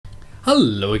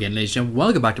Hello again, ladies and gentlemen,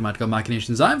 welcome back to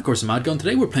MadgodMachinations. I'm of course Madgod, and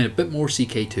today we're playing a bit more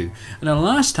CK2. And now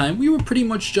last time we were pretty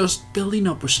much just building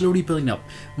up, we're slowly building up.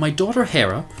 My daughter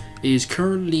Hera is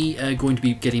currently going to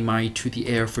be getting married to the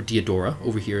heir for Diodora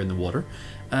over here in the water.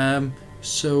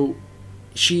 So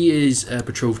she is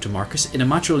betrothed to Marcus in a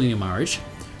matrilineal marriage.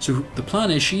 So the plan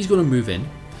is she's going to move in,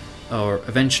 or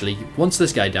eventually, once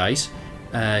this guy dies,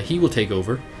 he will take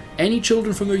over. Any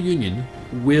children from their union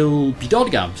will be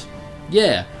dodgams.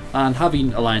 Yeah. And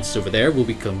having alliances over there will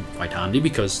become quite handy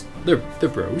because they're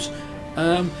bros.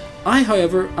 I,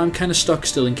 however, am kind of stuck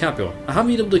still in Capua. I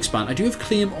haven't been able to expand. I do have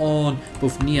claim on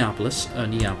both Neapolis,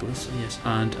 yes,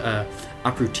 and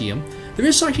Aprutium. There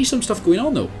is actually some stuff going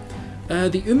on though.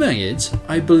 The Umayyads,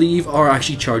 I believe, are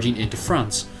actually charging into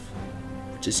France,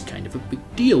 which is kind of a big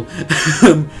deal.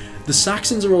 The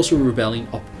Saxons are also rebelling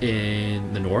up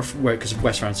in the north, because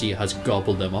West Francia has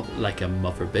gobbled them up like a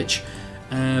mother bitch.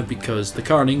 Because the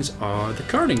Carlings are the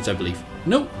Carlings, I believe.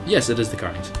 No, yes, it is the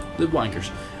Carlings. The wankers.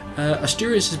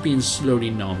 Asturias is being slowly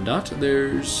nommed at.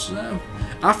 There's...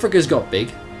 Africa's got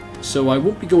big, so I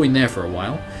won't be going there for a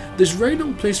while. There's very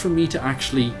little place for me to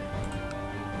actually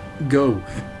go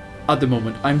at the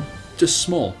moment. I'm just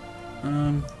small.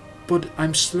 But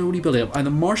I'm slowly building up. I'm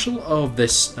the marshal of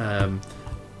this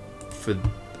for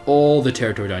all the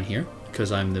territory down here,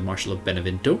 because I'm the marshal of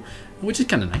Benevento, which is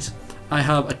kind of nice. I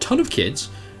have a ton of kids,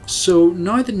 so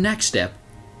now the next step,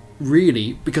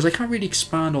 really, because I can't really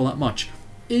expand all that much,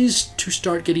 is to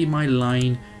start getting my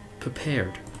line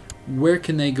prepared. Where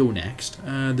can they go next?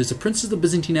 There's a Prince of the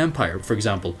Byzantine Empire, for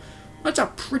example. That's a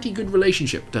pretty good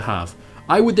relationship to have.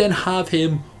 I would then have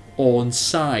him on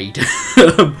side,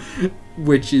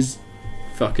 which is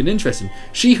fucking interesting.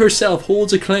 She herself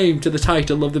holds a claim to the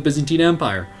title of the Byzantine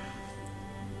Empire.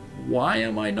 Why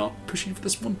am I not pushing for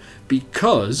this one?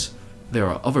 Because there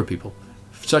are other people,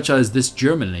 such as this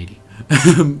German lady.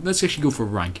 Let's actually go for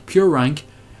rank. Pure rank.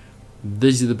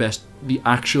 These are the best. The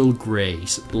actual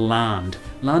greys. Land.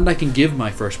 Land I can give my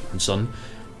firstborn son.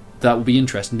 That will be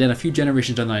interesting. Then a few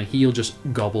generations down the line, he'll just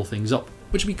gobble things up,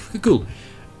 which would be cool.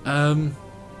 The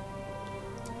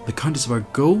Countess of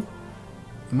Argo.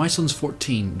 My son's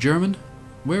 14. German.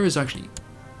 Where is actually...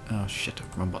 Oh shit,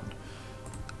 wrong button.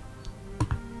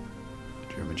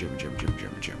 German.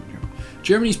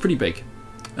 Germany's pretty big,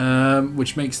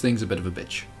 which makes things a bit of a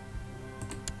bitch.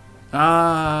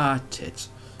 Ah, tits.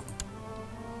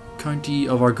 County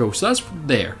of Argo. So that's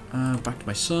there. Back to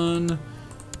my son.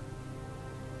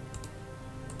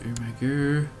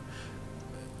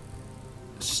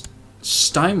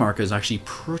 Steinmark is actually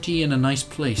pretty in a nice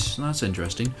place. That's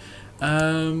interesting.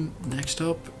 Next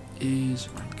up is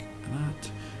rank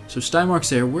that. So Steinmark's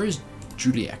there. Where's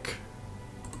Juliek?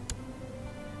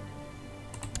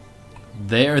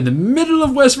 There in the middle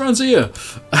of West Francia.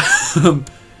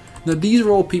 Now these are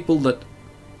all people that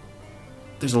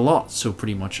there's a lot, so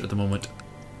pretty much at the moment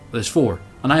there's 4,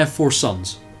 and I have 4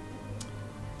 sons.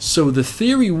 So the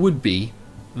theory would be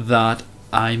that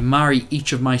I marry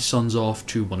each of my sons off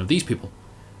to one of these people,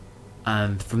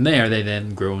 and from there they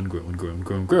then grow and grow and grow and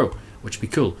grow and grow, which would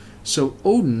be cool. So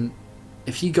Odin,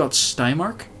 if he got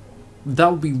Steinmark,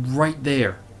 that would be right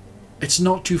there. It's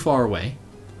not too far away.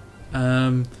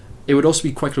 It would also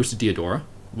be quite close to Diodora,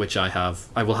 which I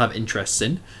will have interests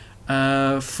in.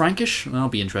 Frankish, that'll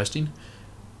be interesting.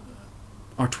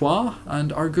 Artois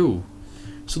and Argo.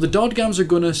 So the Dodgams are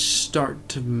going to start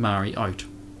to marry out,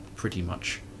 pretty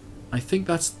much. I think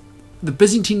that's... The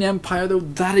Byzantine Empire, though,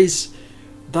 that is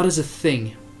a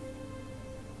thing.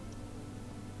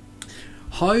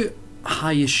 How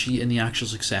high is she in the actual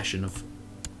succession of...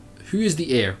 Who is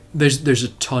the heir? There's a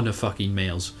ton of fucking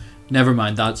males. Never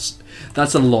mind, that's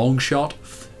a long shot.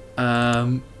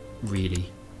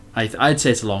 Really, I'd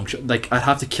say it's a long shot. Like, I'd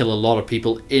have to kill a lot of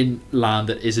people in land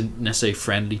that isn't necessarily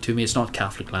friendly to me. It's not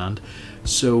Catholic land,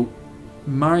 so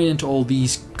marrying into all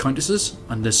these countesses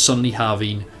and then suddenly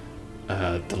having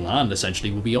the land essentially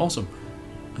will be awesome.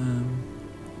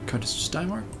 Countess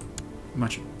Steinmark,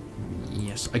 much.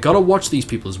 Yes, I gotta watch these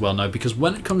people as well now, because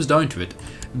when it comes down to it,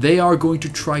 they are going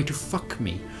to try to fuck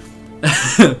me.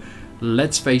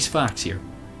 Let's face facts here.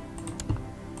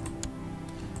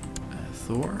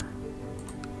 Thor.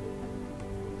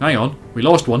 Hang on, we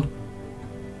lost one.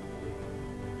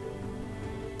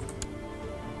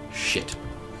 Shit.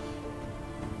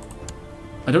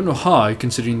 I don't know how,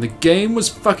 considering the game was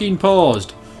fucking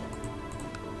paused.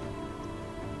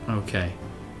 Okay.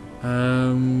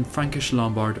 Frankish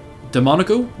Lombard.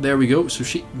 Demonico, there we go. So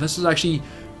this is actually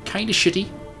kind of shitty.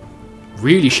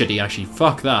 Really shitty, actually.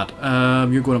 Fuck that.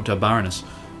 You're going up to a Baroness.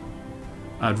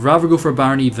 I'd rather go for a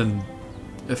Barony than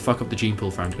fuck up the gene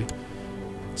pool, frankly.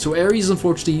 So Ares,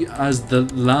 unfortunately, as the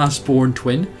last born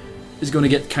twin, is going to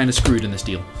get kind of screwed in this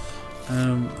deal.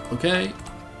 Okay.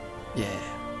 Yeah.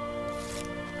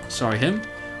 Sorry, him.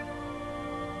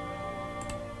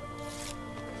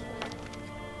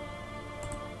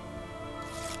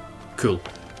 Cool.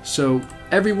 So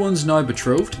everyone's now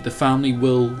betrothed. The family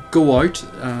will go out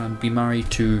and be married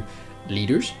to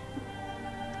leaders,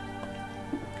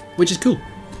 which is cool.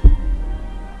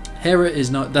 Hera is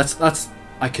not. That's.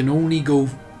 I can only go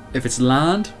if it's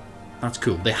land. That's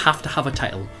cool. They have to have a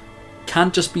title.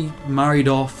 Can't just be married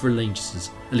off for allegiances.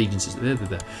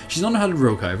 She's not a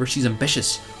rogue, however. She's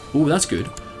ambitious. Oh, that's good.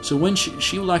 So when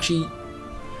she will actually.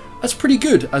 That's pretty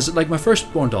good. As like my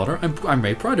firstborn daughter, I'm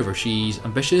very proud of her. She's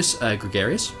ambitious,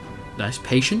 gregarious, nice,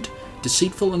 patient,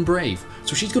 deceitful, and brave.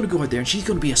 So she's going to go out there and she's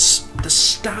going to be the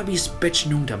stabbiest bitch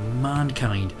known to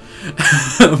mankind.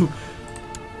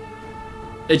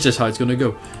 It's just how it's going to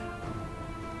go.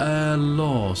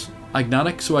 Laws.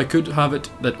 Agnatic, so I could have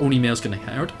it that only males can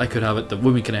inherit. I could have it that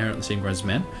women can inherit on the same grounds as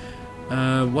men.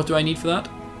 What do I need for that?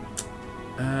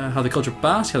 Have the culture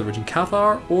Basque, have the origin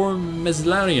Cathar, or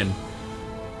Meslarian.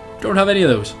 Don't have any of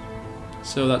those.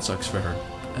 So that sucks for her.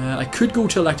 I could go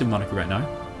to elective monarchy right now.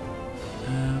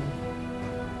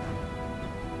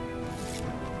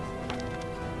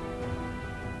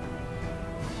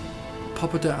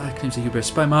 Papa claims that you're a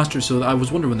spy master, so I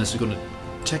was wondering when this is going to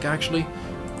check actually.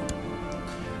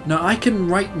 Now I can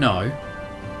right now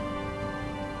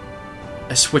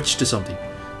switch to something.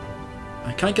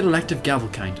 I can't get elective gavel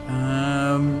kind.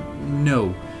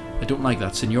 No, I don't like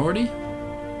that. Seniority.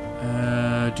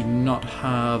 Do not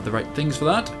have the right things for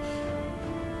that.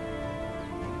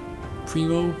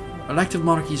 Primo. Elective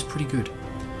monarchy is pretty good.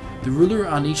 The ruler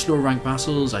and each lower rank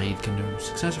vassals, I can do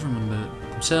successor from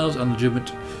themselves and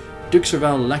legitimate dukes or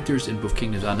vassal electors in both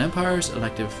kingdoms and empires.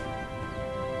 Elective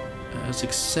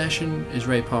succession is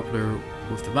very popular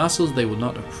with the vassals. They will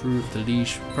not approve the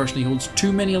liege personally holds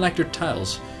too many elector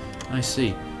titles. I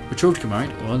see. Betrothed can marry.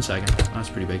 1 second. That's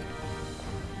pretty big.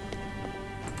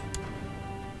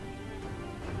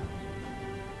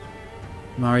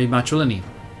 Marry matrilineal.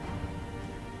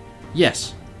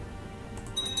 Yes.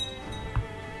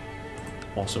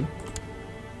 Awesome.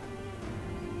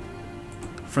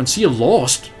 Francia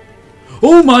lost.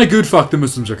 Oh my good fuck, the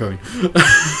Muslims are coming.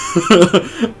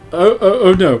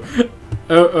 oh no.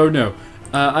 Oh no.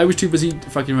 I was too busy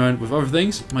fucking around with other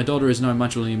things. My daughter is now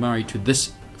matrilineally married to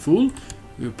this fool,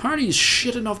 who apparently is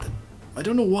shit enough that I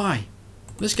don't know why.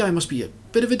 This guy must be a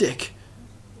bit of a dick.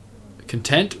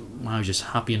 Content? I was just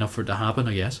happy enough for it to happen,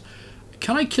 I guess.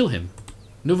 Can I kill him?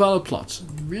 No valid plots.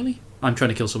 Really? I'm trying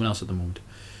to kill someone else at the moment.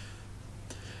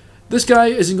 This guy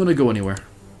isn't going to go anywhere.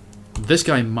 This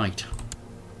guy might.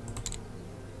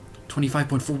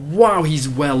 25.4. Wow, he's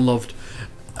well loved.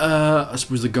 I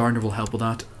suppose the gardener will help with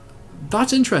that.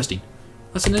 That's interesting.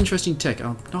 That's an interesting tick.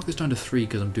 I'll knock this down to 3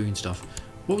 because I'm doing stuff.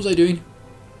 What was I doing?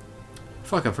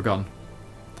 Fuck, I've forgotten.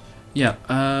 Yeah,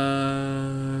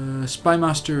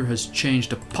 Spymaster has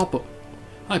changed to Popo.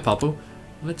 Hi, Popo.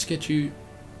 Let's get you...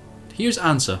 Here's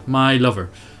Ansa, my lover.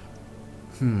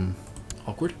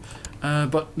 Awkward.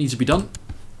 But needs to be done.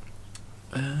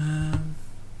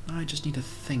 I just need to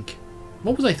think.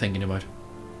 What was I thinking about?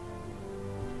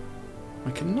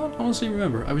 I cannot honestly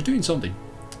remember. I was doing something.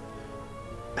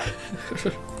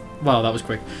 Wow, that was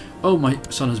quick. Oh, my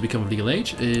son has become of legal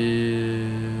age.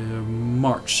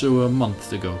 March, so a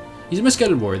month ago. He's a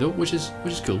misguided warrior though, which is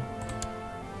cool.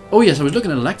 Oh yes, I was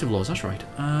looking at elective laws. That's right.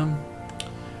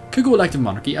 Could go elective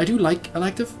monarchy. I do like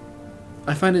elective.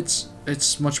 I find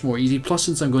it's much more easy. Plus,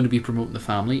 since I'm going to be promoting the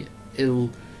family, it'll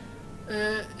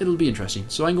be interesting.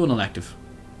 So I'm going elective.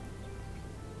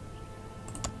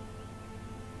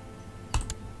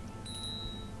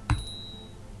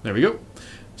 There we go.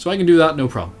 So I can do that, no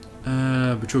problem.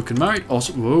 Betrothed can marry.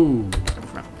 Also, whoa,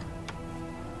 crap.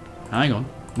 Hang on.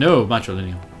 No,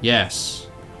 matrilineal. Yes.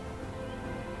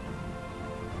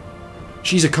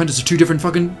 She's a countess of 2 different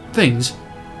fucking things.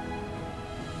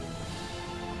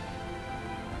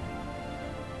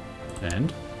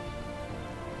 And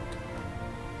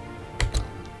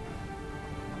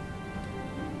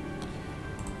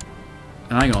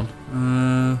hang on.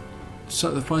 So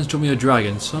the finds told me a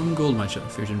dragon. Some gold might shut the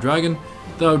fusion dragon.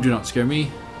 Thou do not scare me.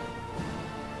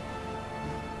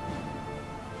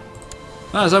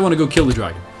 As I want to go kill the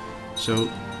dragon. So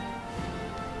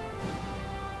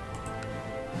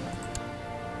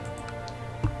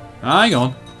hang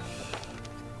on.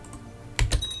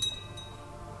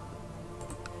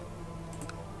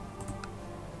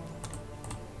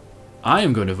 I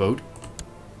am going to vote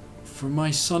for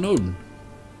my son Odin.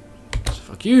 So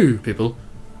fuck you, people.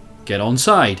 Get on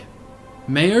side.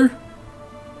 Mayor?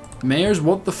 Mayors,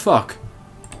 what the fuck?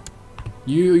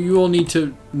 You all need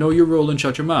to know your role and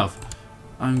shut your mouth.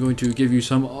 I'm going to give you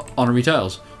some honorary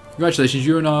titles. Congratulations,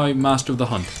 you are now master of the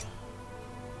hunt.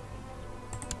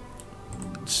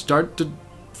 Start to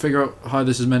figure out how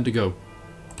this is meant to go.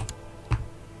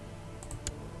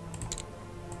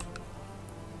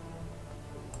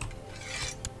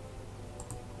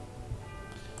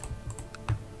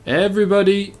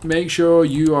 Everybody, make sure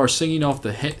you are singing off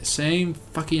the same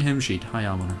fucking hymn sheet. Hi,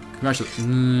 Almoner.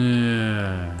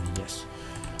 Congratulations. Yes.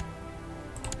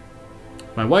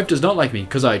 My wife does not like me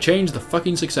because I changed the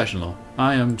fucking succession law.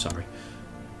 I am sorry.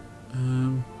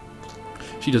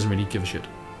 She doesn't really give a shit.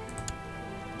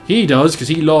 He does because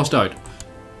he lost out.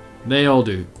 They all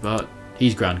do, but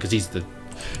he's grand because he's the...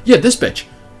 Yeah, this bitch.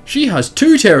 She has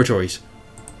 2 territories.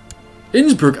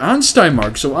 Innsbruck and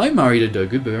Steinmark, so I married into a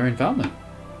good Bavarian family.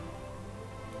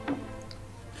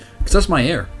 Because that's my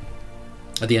heir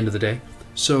at the end of the day.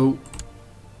 So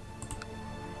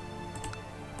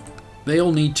they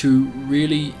all need to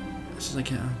really... This is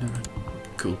like...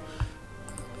 cool.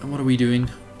 And what are we doing?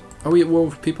 Are we at war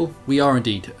with people? We are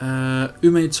indeed.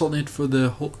 Umaid Sultanate for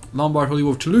the Lombard Holy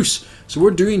War of Toulouse. So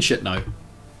we're doing shit now.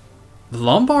 The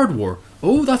Lombard War.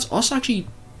 Oh, that's us actually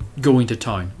going to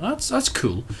town. That's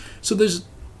cool. So there's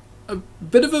a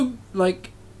bit of a, like...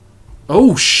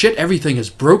 Oh shit, everything is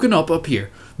broken up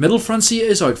here. Middle Francia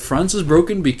is out. France is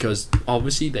broken because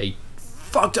obviously they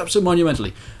fucked up so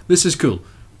monumentally. This is cool.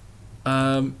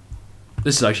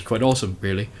 This is actually quite awesome,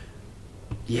 really.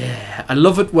 Yeah, I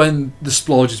love it when the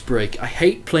splodges break. I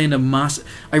hate playing a mass...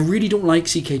 I really don't like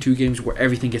CK2 games where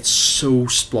everything gets so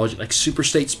splodgy, like super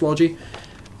state splodgy.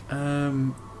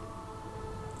 I'm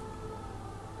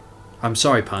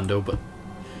sorry, Pando, but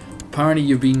apparently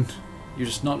you're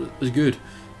just not as good.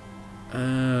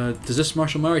 Does this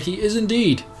Marshal marry? He is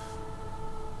indeed.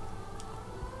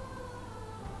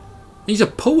 He's a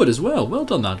poet as well. Well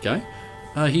done, that guy.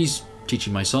 He's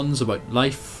teaching my sons about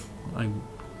life.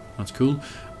 That's cool.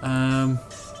 I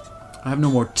have no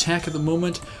more tech at the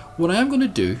moment. What I am going to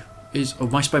do is... Oh,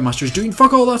 my Spy Master is doing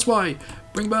fuck all, that's why.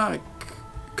 Bring back.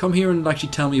 Come here and actually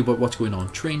tell me about what's going on.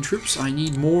 Train troops. I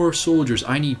need more soldiers.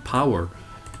 I need power.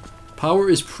 Power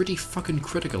is pretty fucking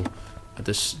critical at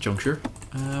this juncture.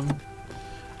 I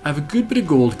have a good bit of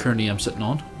gold currently I'm sitting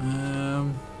on.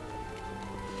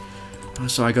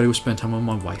 So I gotta go spend time with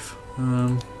my wife.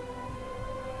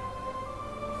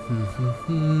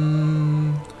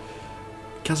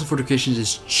 Castle Fortifications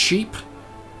is cheap.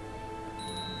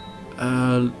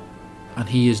 And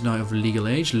he is now of legal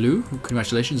age. Lou,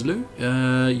 congratulations, Lou.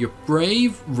 You're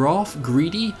brave, wroth,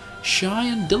 greedy, shy,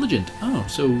 and diligent. Oh,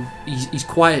 so he's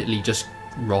quietly just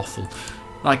wrathful.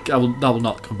 Like that will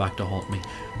not come back to haunt me.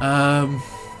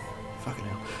 Fucking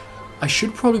hell. I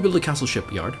should probably build a castle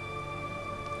shipyard,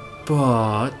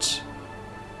 but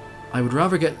I would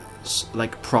rather get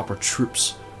like proper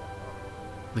troops.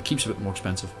 The keep's a bit more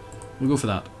expensive. We'll go for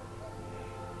that.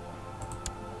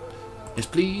 Yes,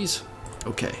 please.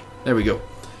 Okay, there we go.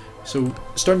 So,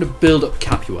 starting to build up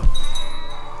Capua.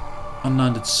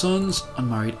 Unlanded sons,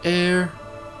 unmarried heir.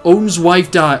 Owen's wife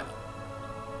died.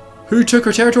 Who took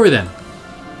her territory then?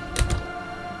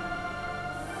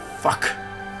 Fuck.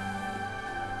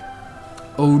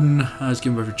 Odin has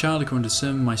given birth to a child. According to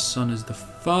Sim, my son is the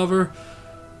father.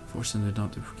 Forcing them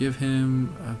not to forgive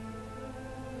him.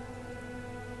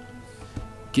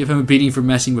 Give him a beating for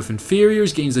messing with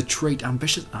inferiors. Gains the trait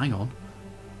ambitious. Hang on.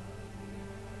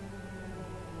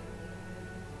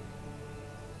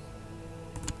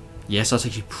 Yes, that's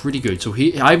actually pretty good. So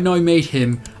I've now made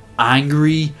him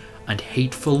angry and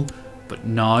hateful, but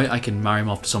now I can marry him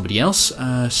off to somebody else.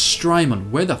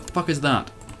 Strymon, where the fuck is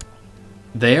that?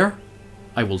 There?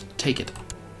 I will take it.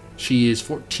 She is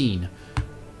 14.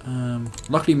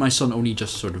 Luckily my son only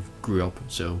just sort of grew up,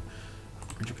 so...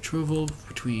 Betrothal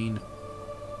between...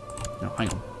 No, hang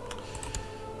on.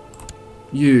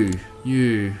 You.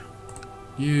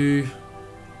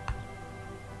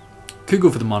 Could go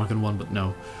for the Monacan one, but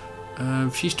no.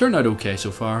 She's turned out okay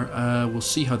so far. We'll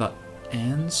see how that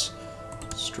ends.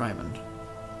 Strymon.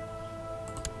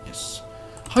 Yes.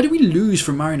 How did we lose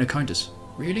for marrying a countess?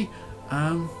 Really?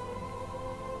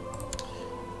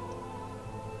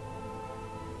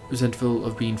 Resentful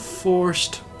of being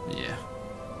forced. Yeah.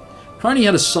 Apparently he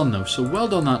had a son though, so well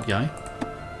done that guy.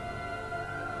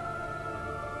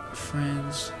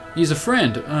 Friends. He's a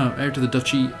friend. Oh, heir to the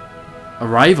duchy. A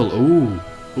rival. Ooh.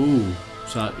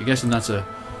 So I'm guessing that's a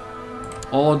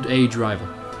odd age rival.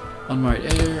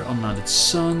 Unmarried heir, unlanded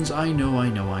sons. I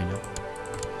know.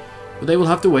 But they will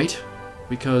have to wait,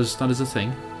 because that is a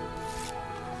thing.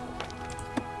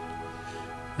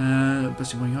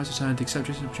 Busting money house assigned the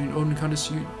acceptance between Odin and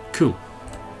Countess. Cool.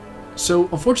 So,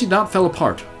 unfortunately, that fell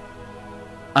apart.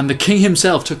 And the king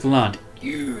himself took the land.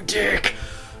 You dick!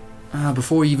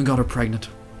 Before he even got her pregnant.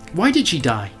 Why did she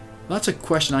die? That's a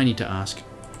question I need to ask.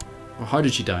 Or how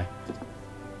did she die?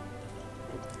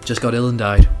 Just got ill and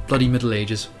died. Bloody Middle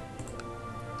Ages.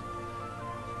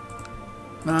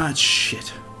 Ah,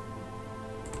 shit.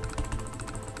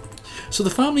 So the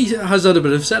family has had a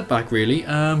bit of setback, really.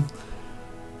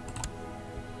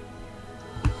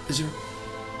 Is there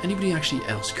anybody actually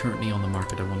else currently on the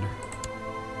market, I wonder?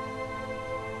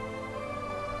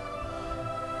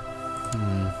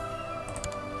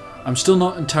 I'm still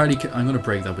not entirely... I'm going to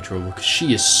break that betrothal because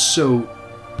she is so...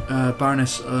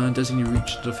 Baroness designated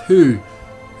regent of who?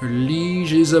 Her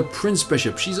liege is a prince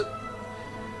bishop. She's a...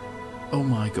 Oh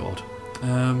my god.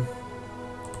 Yeah,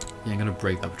 I'm going to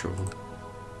break that betrothal.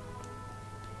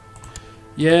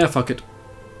 Yeah, fuck it.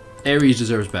 Ares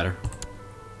deserves better.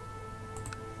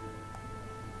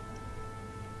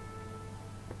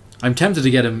 I'm tempted to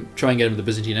get him, try and get him the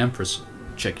Byzantine Empress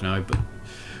chick now, but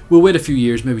we'll wait a few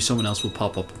years. Maybe someone else will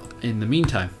pop up in the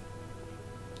meantime.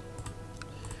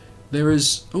 There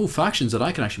is factions that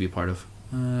I can actually be a part of.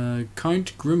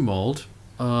 Count Grimwald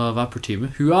of Apertima,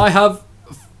 who I have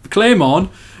a claim on.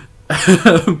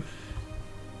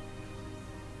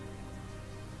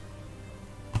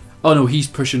 Oh no, he's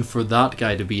pushing for that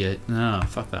guy to be a... Nah,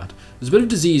 fuck that. There's a bit of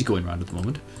disease going around at the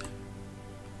moment.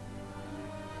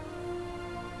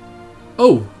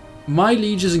 Oh, my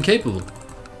liege is incapable.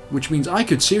 Which means I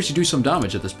could seriously do some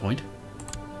damage at this point.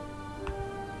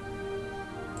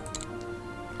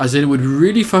 As in, it would be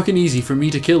really fucking easy for me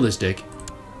to kill this dick.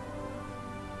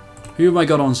 Who have I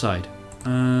got on side?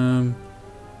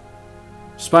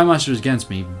 Spymaster is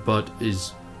against me, but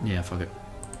is... Yeah, fuck it.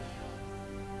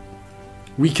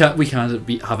 We can't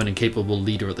have an incapable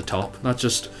leader at the top. That's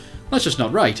just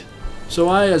not right. So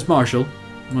I, as Marshal,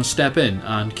 must step in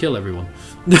and kill everyone.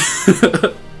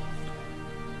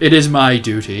 It is my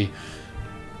duty.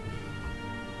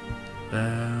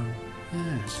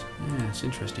 Yes,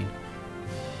 interesting.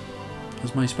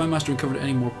 Has my Spymaster uncovered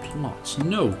any more plots?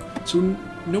 No. So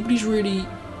nobody's really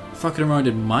fucking around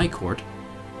in my court.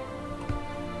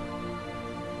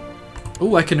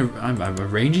 Oh, I'm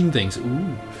arranging things.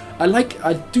 Ooh.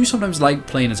 I do sometimes like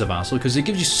playing as a vassal because it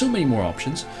gives you so many more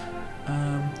options.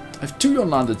 I have 2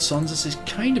 unlanded sons. This is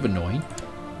kind of annoying,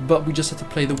 but we just have to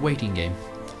play the waiting game.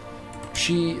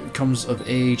 She comes of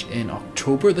age in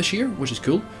October this year, which is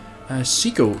cool.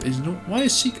 Siko is no... Why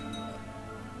is Siko...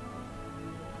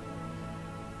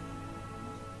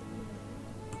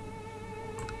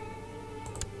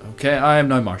 Okay, I am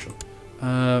now Marshal.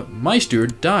 My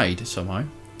steward died somehow.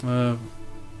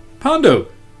 Pando!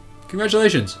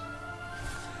 Congratulations!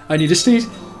 I need a sneeze.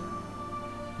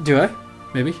 Do I?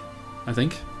 Maybe. I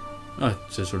think. Oh, it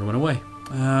just sort of went away.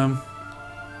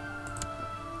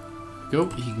 Go.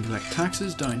 You can collect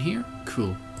taxes down here.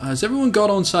 Cool. Has everyone got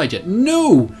on side yet?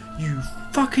 No! You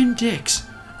fucking dicks!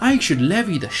 I should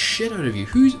levy the shit out of you.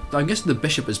 I'm guessing the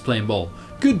bishop is playing ball.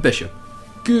 Good bishop.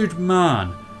 Good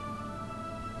man.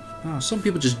 Oh, some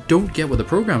people just don't get with the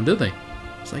program, do they?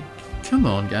 It's like, come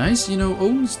on, guys. You know,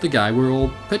 Owen's the guy we're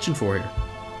all pitching for here.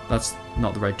 That's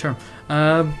not the right term.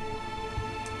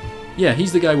 Yeah,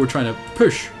 he's the guy we're trying to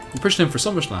push. We're pushing him for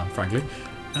SummerSlam, frankly.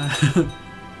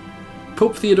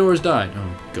 Pope Theodore has died.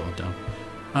 Oh, god damn.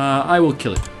 I will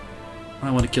kill it. I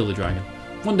want to kill the dragon.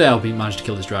 One day I'll manage to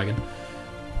kill this dragon.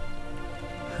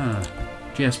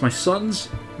 Yes, my sons.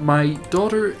 My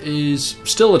daughter is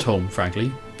still at home,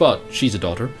 frankly, but she's a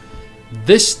daughter.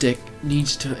 This stick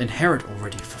needs to inherit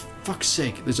already, for fuck's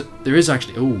sake. There is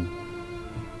actually... Oh.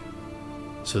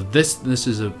 So this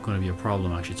is going to be a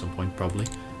problem, actually, at some point, probably.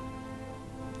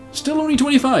 Still only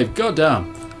 25, god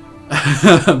damn.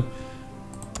 I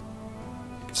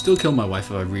could still kill my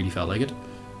wife if I really felt like it.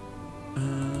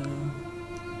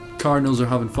 Cardinals are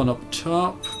having fun up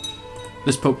top.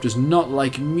 This pope does not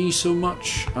like me so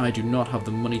much. I do not have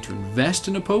the money to invest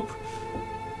in a pope.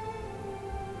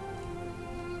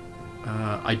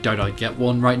 I doubt I'd get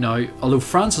one right now. Although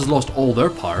France has lost all their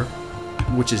power,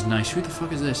 which is nice. Who the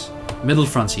fuck is this? Middle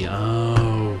Francia.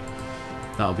 Oh,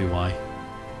 that'll be why.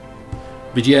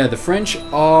 But yeah, the French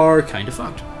are kind of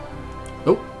fucked.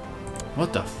 Oh,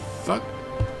 what the fuck?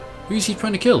 Who's he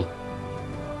trying to kill?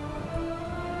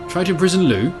 Try to imprison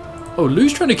Lou? Oh,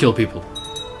 Lou's trying to kill people.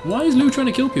 Why is Lou trying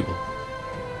to kill people?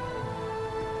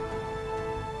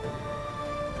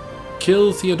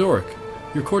 Kill Theodoric,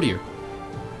 your courtier.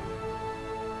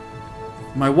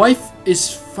 My wife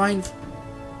is fine.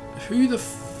 Who the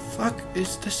fuck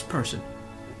is this person?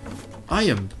 I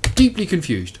am deeply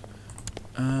confused.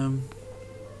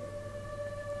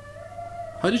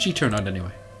 How did she turn out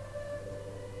anyway?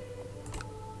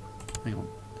 Hang on.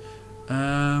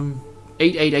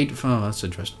 888. Oh, that's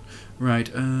interesting. Right.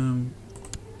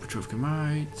 Betrothed get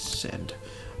married. Send.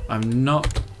 I'm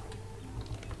not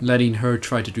letting her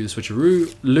try to do the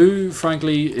switcheroo. Lou,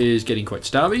 frankly, is getting quite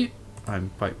stabby.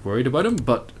 I'm quite worried about him,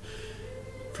 but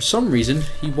for some reason,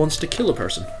 he wants to kill a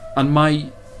person.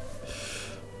 And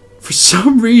for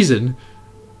some reason...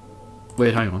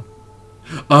 Wait, hang on.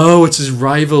 Oh, it's his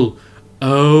rival.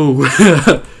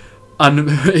 Oh. And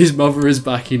his mother is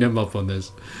backing him up on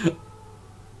this.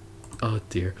 Oh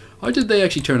dear. How did they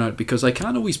actually turn out? Because I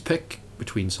can't always pick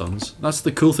between sons. That's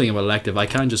the cool thing about elective. I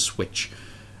can just switch.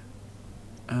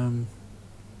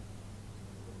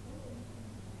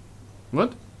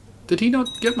 What? Did he not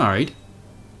get married?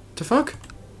 The fuck?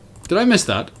 Did I miss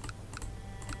that?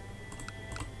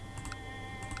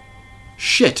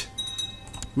 Shit!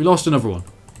 We lost another one.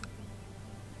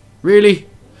 Really?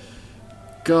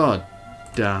 God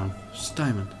damn.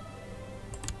 Steinman.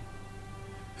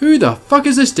 Who the fuck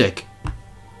is this dick?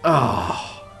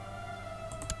 Oh.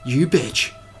 You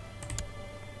bitch.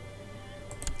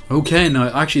 Okay, now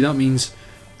actually that means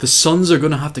the sons are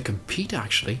going to have to compete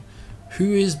actually.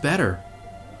 Who is better?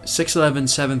 6'11",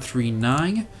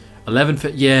 7'3", 11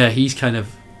 fit. Yeah, he's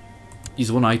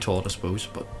the one I taught, I suppose,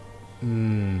 but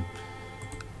and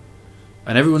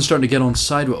everyone's starting to get on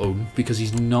side with Odin because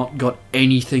he's not got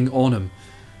anything on him.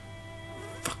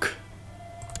 Fuck.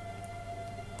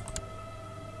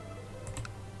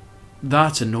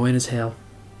 That's annoying as hell.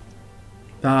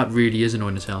 That really is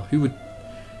annoying as hell. Who would...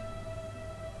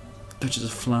 Duchess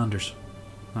of Flanders.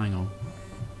 Hang on.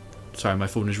 Sorry, my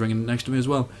phone is ringing next to me as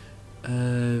well.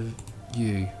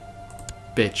 You.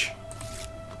 Bitch.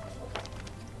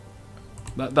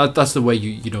 That's the way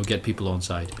you know, get people on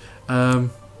side.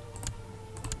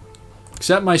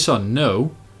 Accept my son.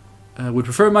 No. Would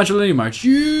prefer Magdalene March.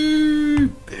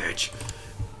 You bitch.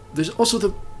 There's also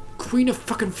the Queen of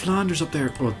fucking Flanders up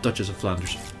there. Oh, Duchess of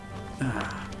Flanders.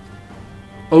 Ah.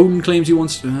 Odin claims he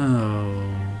wants...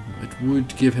 Oh, it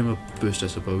would give him a boost, I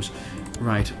suppose.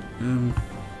 Right.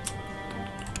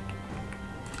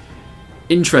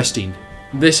 Interesting.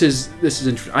 This is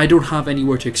interesting. I don't have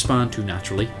anywhere to expand to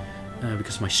naturally,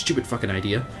 because of my stupid fucking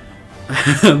idea.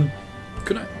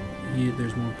 Could I? Yeah,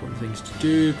 there's more important things to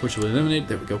do. Portugal eliminate.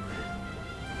 There we go.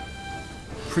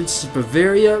 Princess of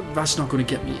Bavaria. That's not going to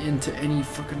get me into any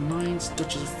fucking lines.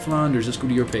 Duchess of Flanders. Let's go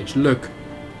to your page. Look,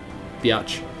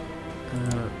 biatch.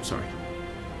 Sorry.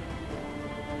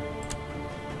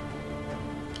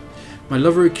 My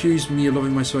lover accused me of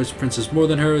loving my wife's princess more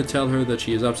than her. Tell her that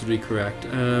she is absolutely correct.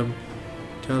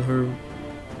 Tell her...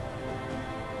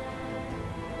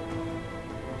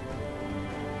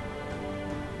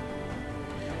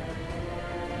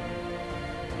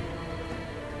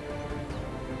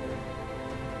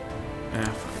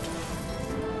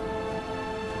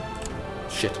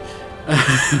 Shit.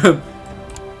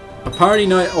 Apparently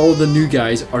now all the new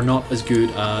guys are not as good,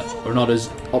 or not as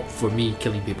up for me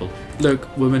killing people.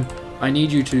 Look, woman, I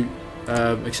need you to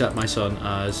accept my son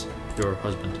as your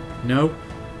husband. No?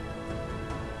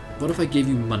 What if I gave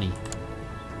you money?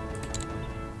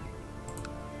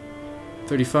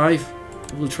 35?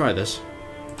 We'll try this.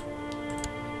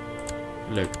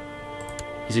 Look.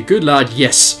 He's a good lad,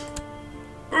 yes!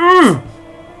 Urgh!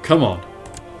 Come on.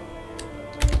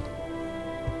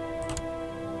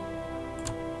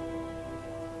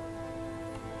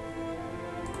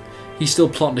 He's still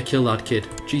plotting to kill that kid.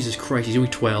 Jesus Christ, he's only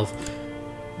 12.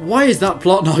 Why is that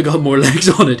plot not got more legs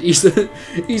on it? He's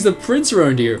the prince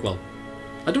around here. Well,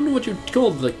 I don't know what you'd call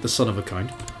like the son of a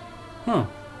count. Huh.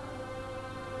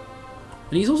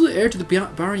 And he's also the heir to the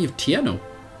barony of Tiano.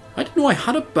 I didn't know I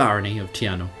had a barony of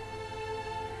Tiano.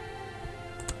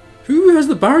 Who has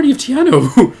the barony of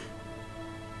Tiano?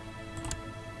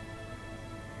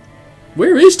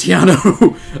 Where is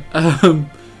Tiano?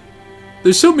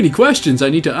 There's so many questions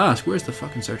I need to ask. Where's the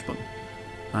fucking search button?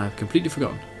 I've completely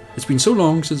forgotten. It's been so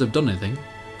long since I've done anything.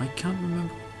 I can't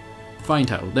remember. Find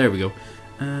title. There we go.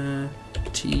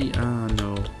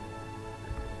 Tiano.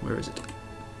 Where is it?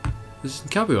 This is in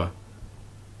Capua.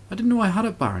 I didn't know I had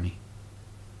a barony.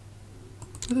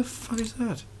 Where the fuck is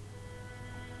that?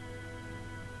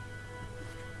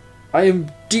 I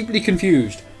am deeply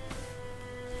confused.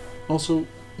 Also,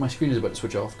 my screen is about to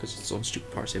switch off because it's on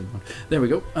stupid power saving mode. There we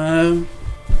go.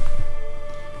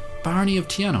 Barony of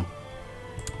Tiano.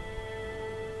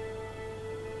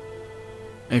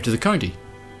 Heir to the county.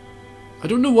 I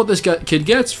don't know what this kid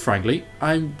gets, frankly.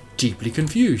 I'm deeply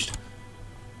confused.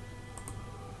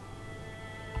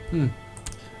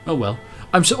 Oh well.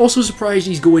 I'm also surprised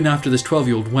he's going after this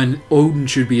 12-year-old when Odin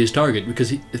should be his target,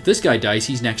 because if this guy dies,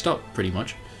 he's next up, pretty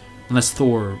much. Unless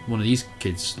Thor, one of these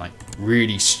kids, like,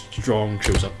 really strong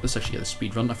shows up. Let's actually get a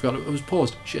speed run. I forgot it was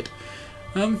paused. Shit.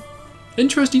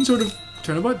 Interesting sort of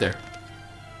turnabout there.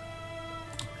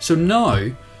 So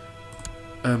now,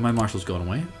 my marshal's gone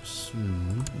away.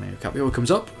 Mayor Capio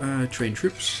comes up. Train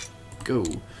troops. Go.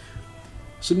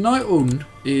 So now Odin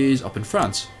is up in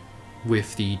France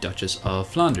with the Duchess of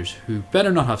Flanders, who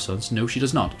better not have sons. No, she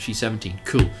does not. She's 17.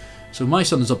 Cool. So my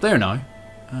son is up there now.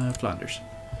 Flanders.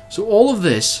 So all of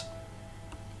this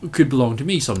could belong to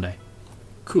me someday.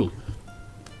 Cool.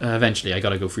 Eventually, I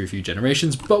gotta go through a few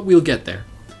generations, but we'll get there.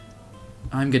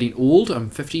 I'm getting old. I'm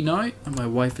 50 now, and my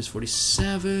wife is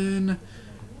 47.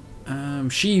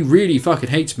 She really fucking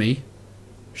hates me.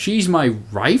 She's my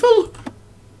rival?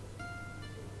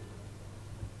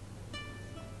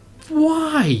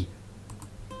 Why?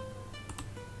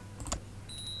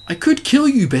 I could kill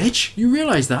you, bitch. You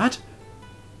realize that?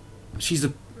 She's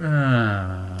the...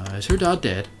 is her dad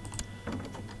dead?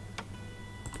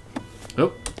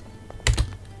 Oh.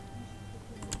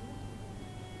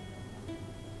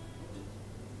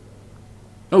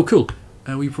 Oh, cool.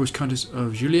 We propose Countess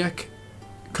of Juliac.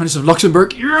 Countess of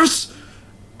Luxembourg. Yes!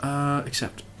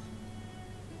 Accept.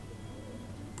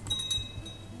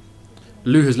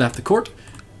 Lou has left the court.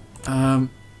 Hang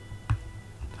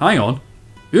on.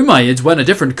 Umayyads went a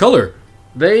different colour.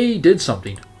 They did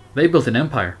something. They built an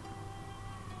empire.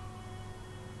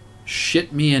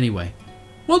 Shit me anyway.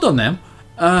 Well done, them.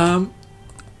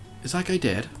 Is that guy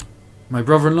dead? My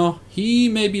brother-in-law? He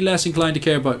may be less inclined to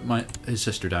care about his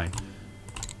sister dying.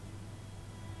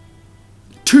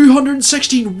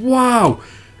 216! Wow!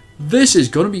 This is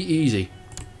gonna be easy.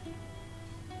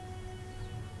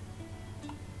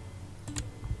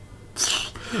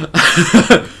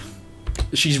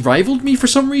 She's rivaled me for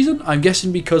some reason. I'm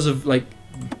guessing because of, like,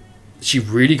 she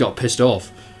really got pissed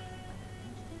off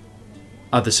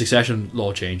at the succession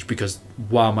law change because,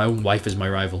 wow, my own wife is my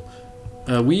rival.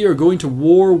 We are going to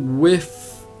war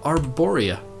with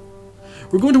Arborea.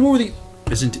 We're going to war with the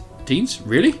Byzantines?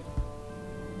 Really?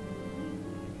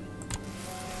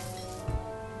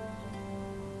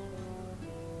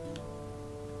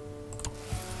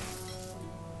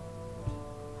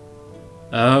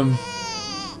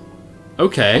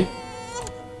 Okay.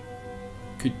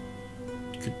 Could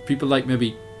people, like,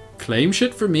 maybe claim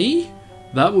shit for me?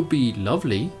 That would be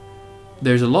lovely.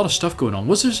 There's a lot of stuff going on.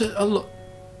 Was there a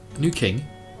new king?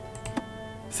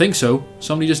 Think so.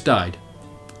 Somebody just died.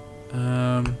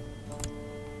 I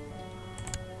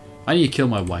need to kill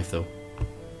my wife, though.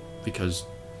 Because,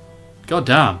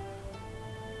 goddamn.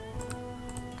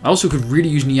 I also could really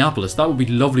use Neapolis. That would be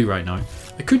lovely right now.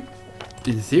 I could,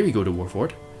 in theory, go to war for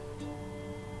it.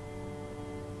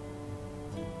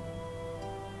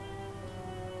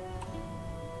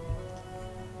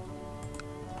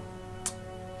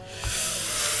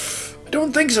 I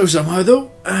don't think so somehow,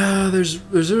 though. There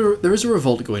is a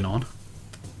revolt going on.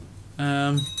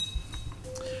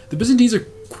 The Byzantines are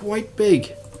quite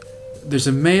big. There's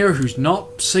a mayor who's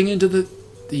not singing to the...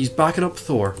 He's backing up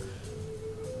Thor.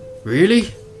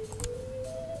 Really?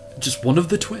 Just one of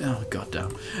the twin... Oh,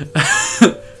 goddamn.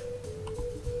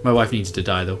 My wife needs to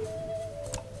die, though.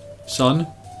 Son,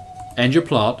 end your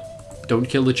plot. Don't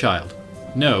kill the child.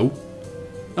 No.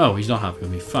 Oh, he's not happy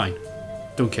with me. Fine.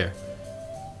 Don't care.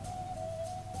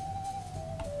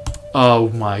 Oh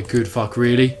my good fuck,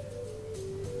 really?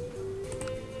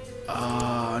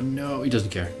 Ah, no, he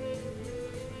doesn't care.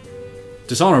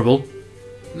 Dishonorable?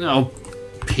 No,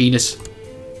 penis.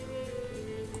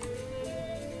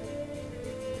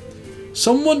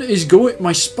 Someone is going...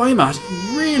 My spy mask?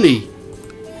 Really?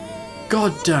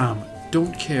 God damn.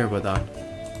 Don't care about that.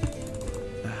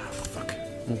 Ah, fuck.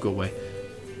 Won't go away.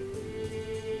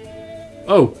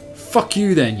 Oh, fuck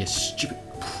you then, you stupid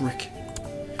prick.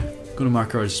 I'm going to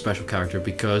mark her as a special character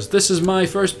because this is my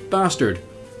first bastard.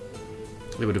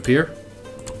 It would appear.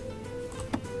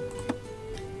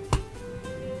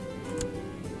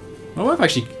 My wife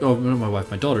actually... Oh, not my wife.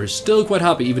 My daughter is still quite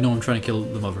happy even though I'm trying to kill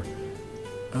the mother.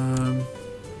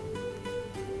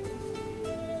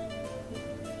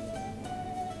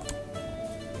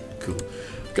 Cool.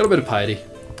 Got a bit of piety.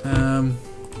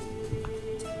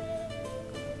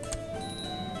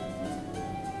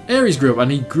 Ares grew up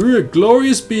and he grew a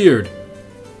glorious beard.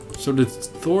 So did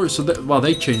Thor. So that, well,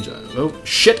 they changed. Oh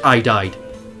shit! I died.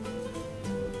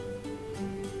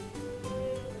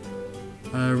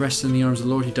 Rested in the arms of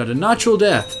the Lord, he died a natural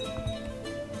death.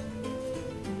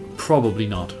 Probably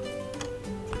not.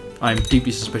 I'm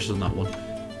deeply suspicious on that one.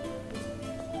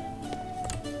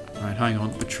 Alright, hang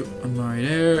on. Unmarried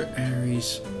heir,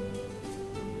 Ares.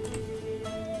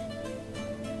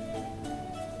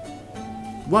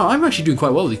 Wow, I'm actually doing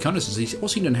quite well with these countesses. He's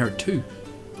also need to inherit 2.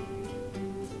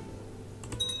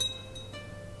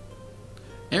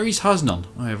 Ares has none,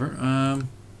 however,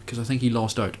 because I think he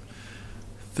lost out.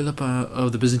 Philip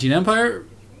of the Byzantine Empire?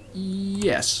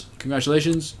 Yes.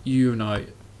 Congratulations, you now...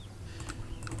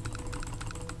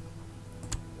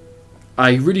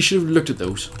 I really should have looked at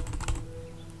those.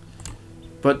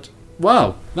 But,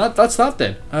 wow, that's that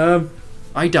then.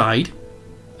 I died.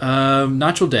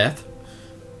 Natural death.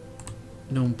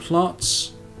 Known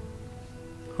plots.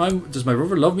 How does my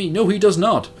brother love me? No, he does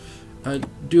not.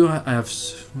 Do I have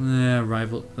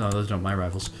rival? No, those are not my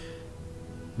rivals.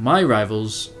 My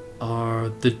rivals are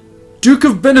the Duke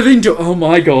of Benevento. Oh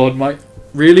my god,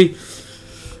 really?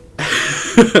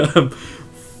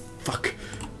 Fuck.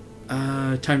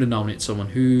 Time to nominate someone.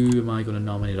 Who am I going to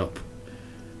nominate up?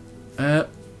 I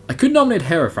could nominate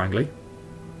Hera, frankly.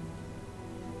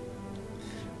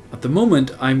 At the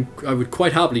moment, I would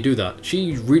quite happily do that.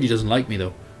 She really doesn't like me,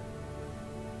 though.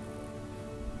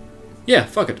 Yeah,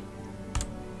 fuck it.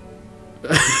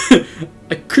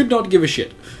 I could not give a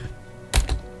shit.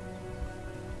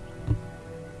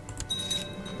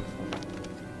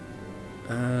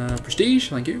 Prestige,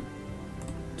 thank you.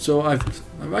 So I've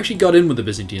actually got in with the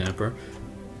Byzantine Emperor.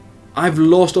 I've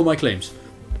lost all my claims.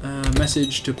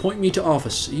 Message to appoint me to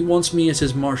office. He wants me as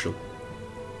his marshal.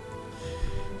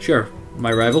 Sure,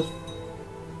 my rival.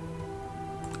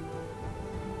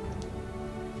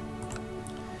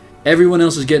 Everyone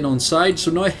else is getting on side,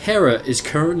 so now Hera is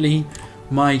currently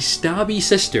my stabby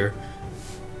sister.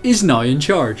 Is now in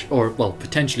charge, or well,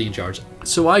 potentially in charge.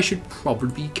 So I should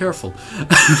probably be careful.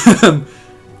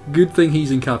 Good thing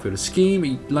he's in Caputo scheme.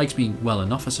 He likes me well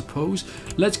enough, I suppose.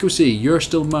 Let's go see. You're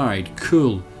still married.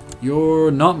 Cool.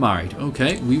 You're not married.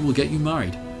 Okay, we will get you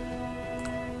married.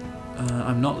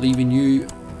 I'm not leaving you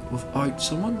without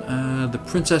someone. The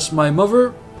princess, my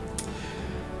mother.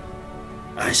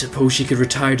 I suppose she could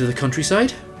retire to the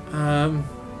countryside.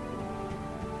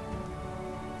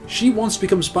 She wants to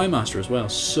become spy master as well,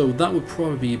 so that would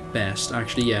probably be best.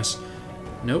 Actually, yes.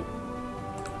 Nope.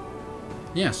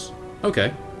 Yes.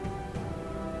 Okay.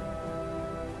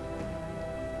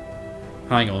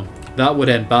 Hang on. That would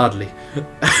end badly.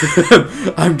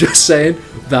 I'm just saying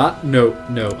that. No,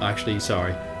 actually,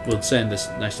 sorry. We'll send this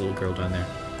nice little girl down there.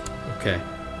 Okay.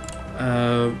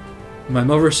 My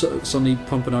mother suddenly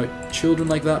pumping out children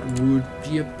like that would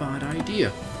be a bad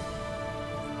idea.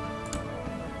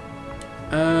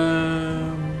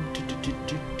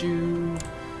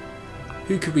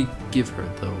 Who could we give her,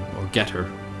 though, or get her?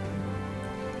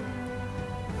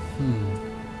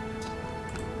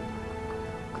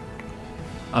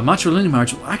 A matrilineal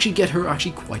marriage will actually get her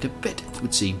quite a bit, it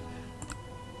would seem.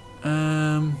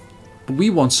 But we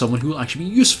want someone who will actually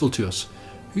be useful to us.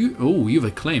 Oh, you have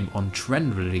a claim on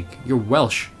Trendrig. You're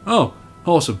Welsh. Oh,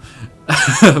 awesome.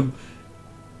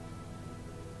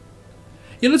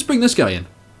 Yeah, let's bring this guy in.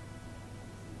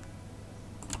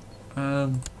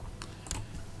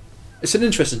 It's an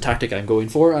interesting tactic I'm going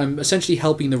for. I'm essentially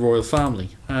helping the royal family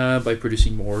by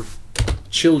producing more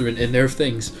children in their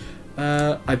things.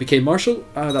 I became marshal.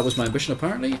 That was my ambition,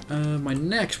 apparently. My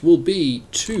next will be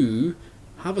to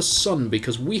have a son,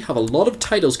 because we have a lot of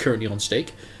titles currently on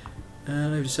stake.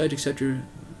 I've decided to accept your...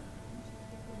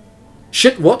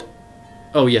 Shit, what?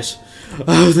 Oh, yes.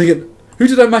 I was thinking, who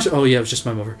did I match? Oh, yeah, it was just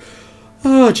my mother.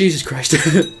 Oh, Jesus Christ.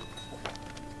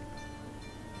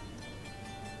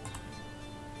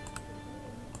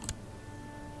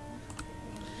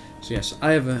 So, yes,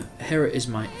 I have a... Hera is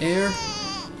my heir.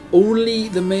 Only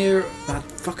the mayor... That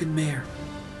fucking mayor.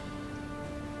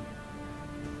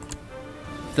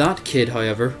 That kid,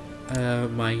 however,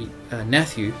 my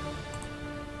nephew,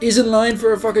 is in line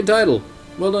for a fucking title.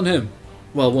 Well done him.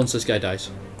 Well, once this guy dies.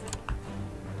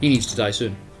 He needs to die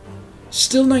soon.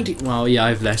 Still 90... Wow, yeah, I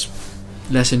have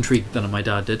less intrigue than my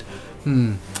dad did.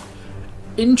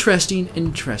 Interesting.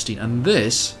 And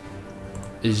this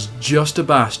is just a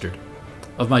bastard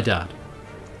of my dad.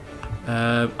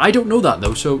 I don't know that,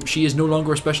 though, so she is no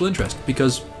longer a special interest,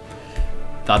 because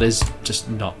that is just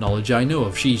not knowledge I know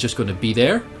of. She's just going to be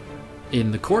there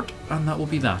in the court, and that will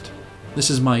be that. This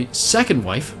is my second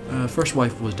wife. First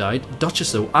wife was died.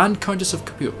 Duchess, though, and Countess of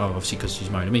Caputo. Oh, obviously, because she's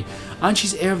married to me. And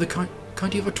she's heir of the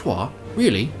County of Artois.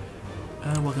 Really?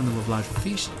 Welcome to the village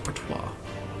feast. Artois.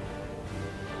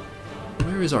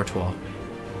 Where is Artois?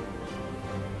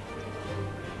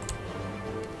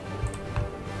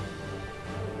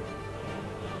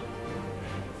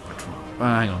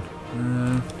 Hang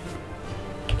on.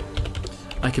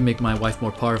 I can make my wife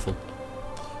more powerful.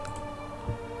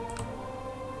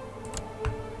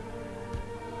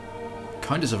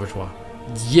 Countess of Artois.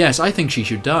 Yes, I think she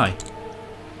should die.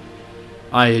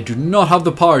 I do not have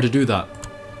the power to do that.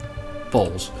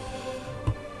 Balls.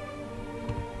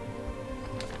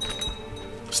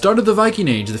 Start of the Viking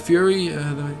Age. The Fury,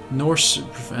 the Norse...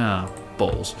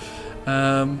 balls.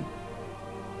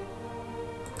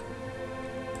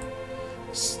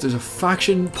 There's a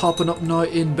faction popping up now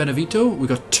in Benevento. We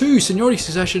got 2 seniority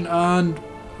succession and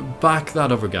back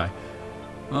that other guy.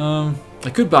 I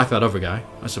could back that other guy,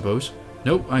 I suppose.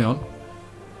 Nope, hang on.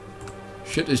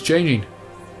 Shit is changing.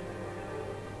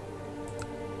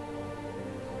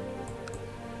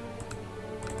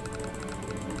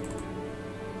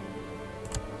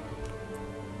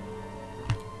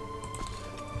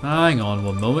 Hang on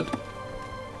one moment.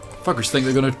 Fuckers think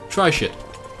they're gonna try shit.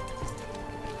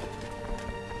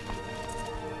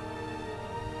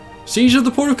 Siege of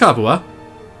the port of Capua.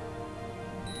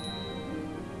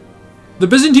 The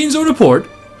Byzantines own a port.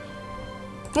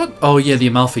 What? Oh yeah, the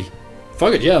Amalfi.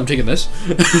 Fuck it, yeah, I'm taking this.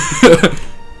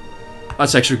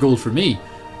 That's extra gold for me.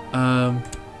 My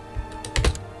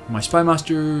spy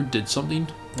master did something.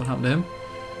 What happened to him?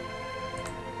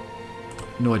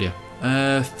 No idea.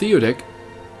 Theodoric.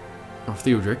 Or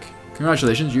Theodoric.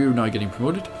 Congratulations, you're now getting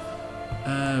promoted.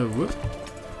 Whoop.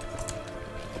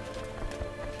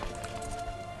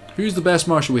 Who's the best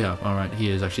marshal we have? Alright, he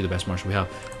is actually the best marshal we have.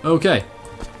 Okay.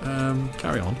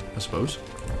 Carry on, I suppose.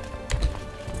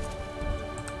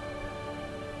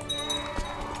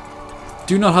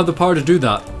 Do not have the power to do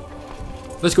that.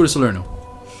 Let's go to Salerno.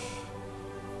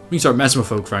 We can start messing with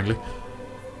folk, frankly.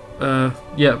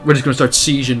 Yeah, we're just going to start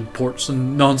sieging ports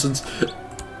and nonsense.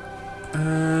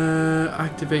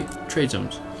 Activate trade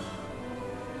zones.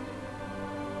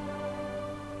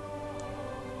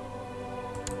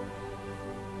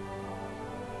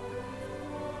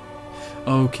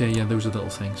 Okay, yeah, those are little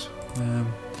things.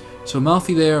 So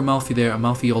Amalfi there, Amalfi there,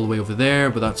 Amalfi all the way over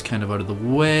there, but that's kind of out of the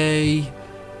way.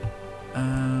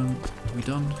 Are we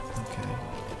done? Okay.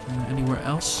 Anywhere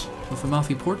else with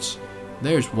Amalfi ports?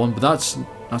 There's one, but that's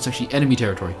actually enemy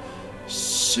territory.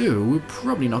 So we're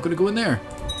probably not going to go in there.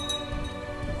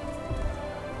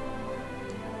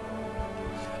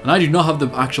 And I do not have the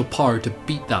actual power to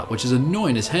beat that, which is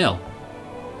annoying as hell.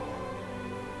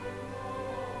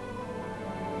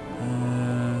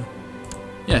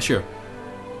 Yeah, sure.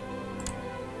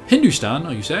 Hindustan, oh,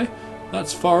 you say?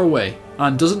 That's far away.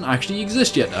 And doesn't actually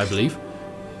exist yet, I believe.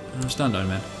 Stand down,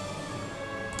 man.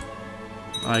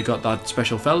 I got that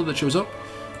special fella that shows up.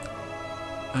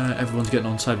 Everyone's getting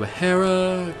on side with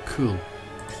Hera. Cool.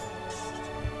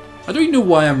 I don't even know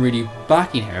why I'm really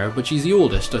backing Hera, but she's the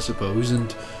oldest, I suppose,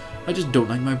 and I just don't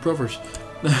like my brothers.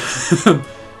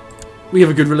 We have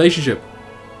a good relationship.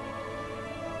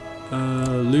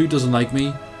 Lou doesn't like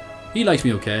me. He likes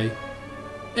me okay.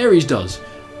 Ares does.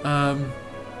 I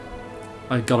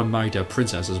got him married to a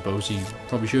princess, I suppose. He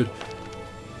probably should.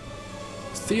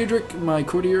 Theodoric, my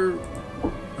courtier.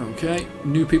 Okay.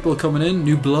 New people coming in.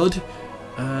 New blood.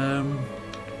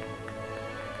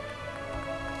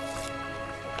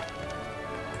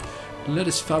 Let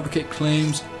us fabricate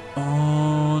claims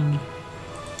on...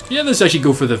 Yeah, let's actually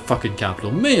go for the fucking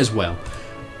capital. May as well.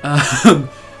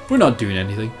 We're not doing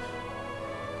anything.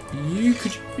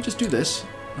 Could you just do this?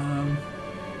 My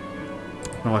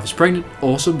wife is pregnant.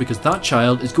 Awesome, because that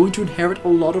child is going to inherit a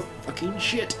lot of fucking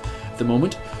shit at the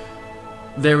moment.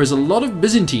 There is a lot of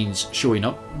Byzantines showing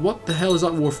up. What the hell is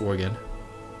that war for again?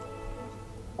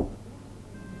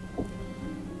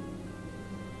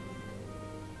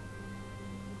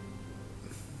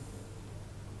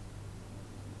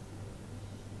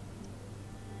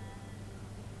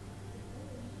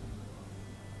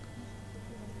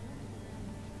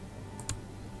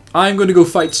 I'm going to go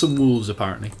fight some wolves,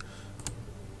 apparently.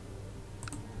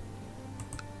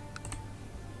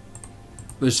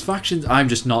 There's factions. I'm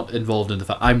just not involved in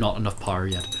the I'm not enough power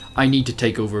yet. I need to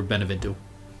take over Benevento.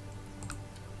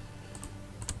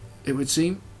 It would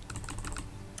seem.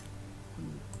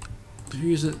 Who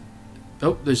is it?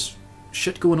 Oh, there's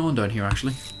shit going on down here,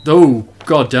 actually. Oh,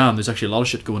 god damn, there's actually a lot of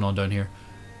shit going on down here.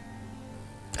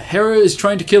 Hera is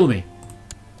trying to kill me.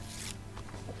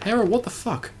 Hera, what the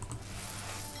fuck?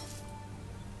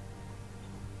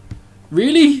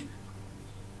 Really?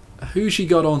 Who's she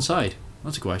got on side?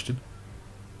 That's a question.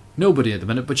 Nobody at the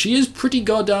minute, but she is pretty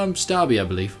goddamn stabby, I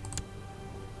believe.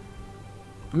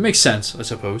 It makes sense, I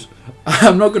suppose.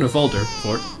 I'm not going to fault her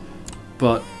for it.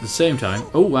 But at the same time...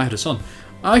 Oh, I had a son.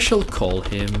 I shall call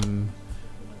him...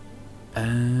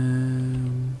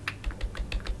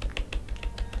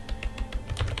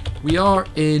 We are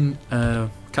in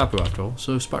Capua after all,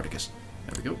 so Spartacus.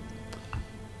 There we go.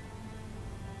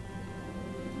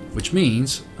 Which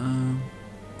means...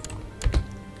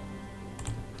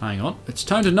 Hang on. It's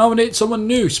time to nominate someone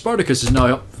new. Spartacus is now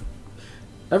up.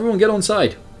 Everyone get on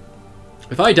side.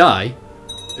 If I die,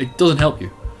 it doesn't help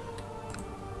you.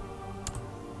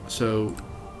 So...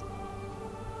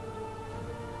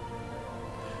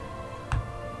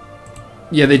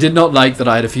 yeah, they did not like that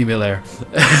I had a female heir.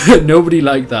 Nobody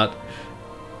liked that.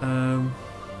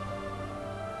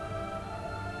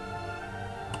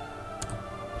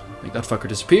 Make that fucker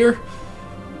disappear.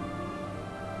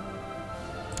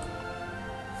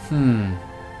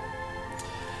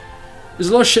 There's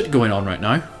a lot of shit going on right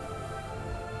now.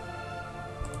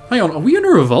 Hang on, are we in a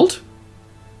revolt?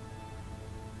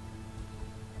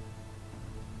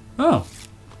 Oh.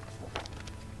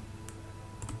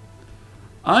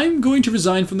 I'm going to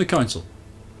resign from the council.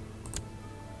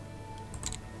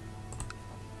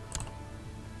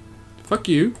 Fuck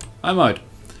you. I'm out.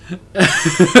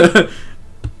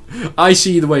 I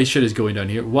see the way shit is going down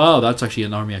here. Wow, that's actually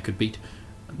an army I could beat.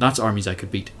 That's armies I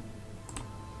could beat.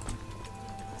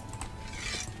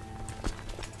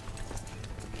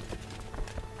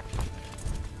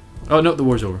 Oh no, the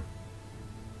war's over.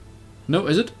 No,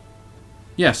 is it?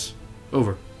 Yes,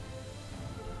 over.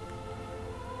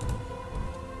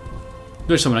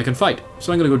 There's someone I can fight,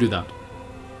 so I'm gonna go do that.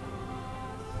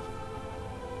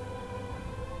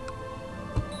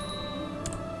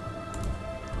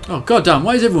 Oh goddamn!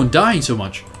 Why is everyone dying so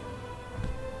much?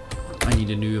 I need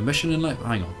a new mission in life.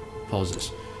 Hang on, pause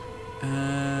this.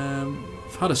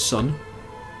 I've had a son,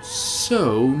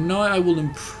 so now I will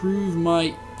improve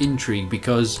my intrigue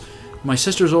because my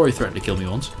sister's already threatened to kill me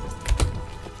once.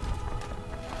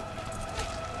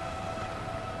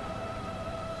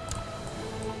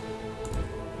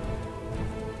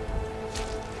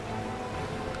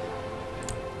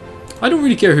 I don't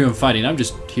really care who I'm fighting, I'm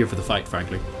just here for the fight,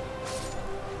 frankly.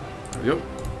 There we go.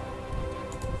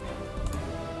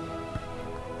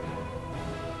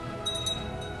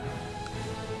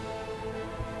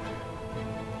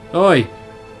 Oi!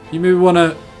 You maybe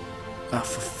wanna... ah,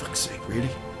 for fuck's sake, really?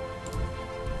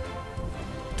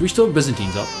 Do we still have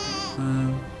Byzantines up?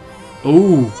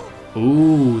 Oh!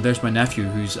 Oh, there's my nephew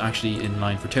who's actually in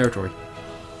line for territory.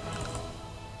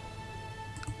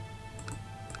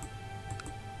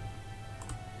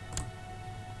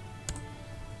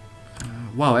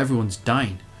 Wow, everyone's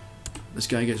dying. This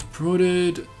guy gets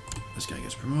promoted. This guy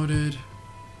gets promoted.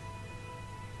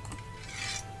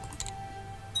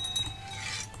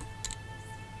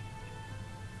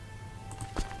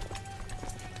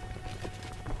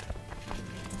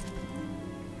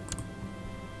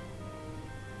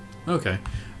 Okay.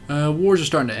 Wars are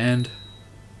starting to end.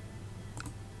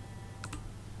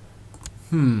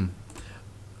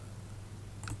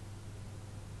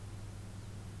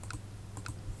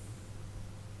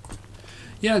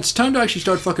 Yeah, it's time to actually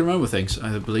start fucking around with things,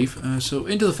 I believe. So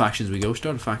into the factions we go.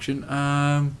 Start a faction.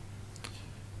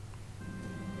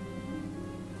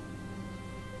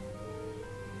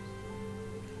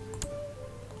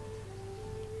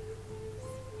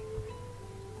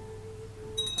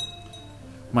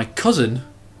 My cousin,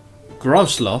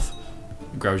 Grausian.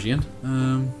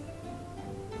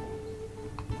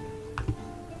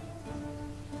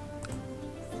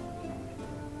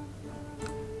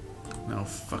 Oh,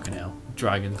 fucking hell.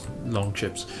 Dragons, long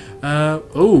ships.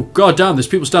 Oh, goddamn, there's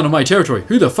people standing on my territory.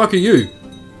 Who the fuck are you?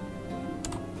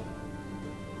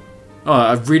 Oh,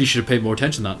 I really should have paid more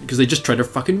attention to that, because they just tried to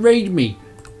fucking raid me.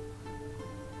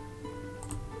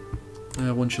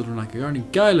 One children like a garden.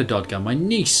 Gaila Dodgan, my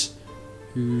niece.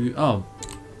 Who... oh.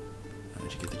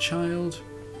 Did you get the child?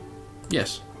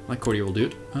 Yes, my courtier will do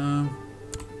it.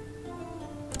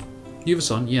 You have a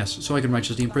son? Yes, so I can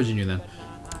righteously imprison you then.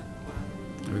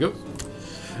 There we go.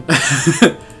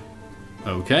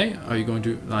 Okay, are you going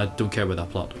to... I don't care about that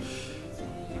plot.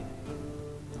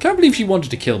 Can't believe she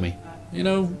wanted to kill me. You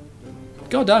know,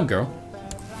 goddamn girl.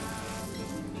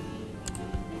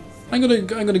 I'm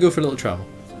gonna go for a little travel.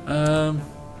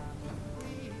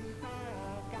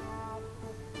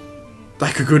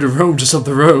 I could go to Rome just up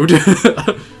the road.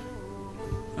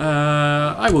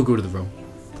 I will go to the Rome.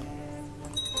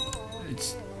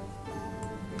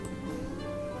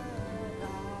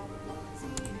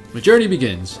 My journey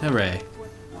begins. Hooray.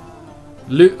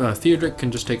 Theodoric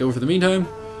can just take over for the meantime.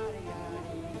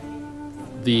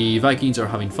 The Vikings are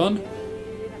having fun.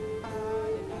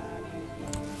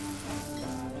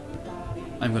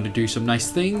 I'm going to do some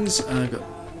nice things. I've got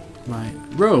my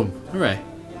Rome. Hooray.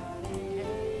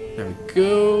 There we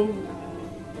go.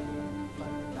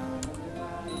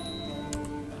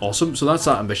 Awesome. So that's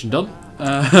that ambition done.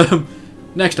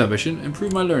 Next ambition,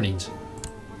 improve my learnings.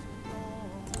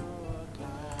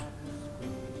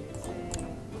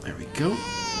 There we go.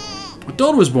 My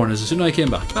daughter was born as soon as I came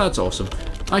back. That's awesome.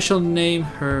 I shall name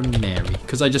her Mary,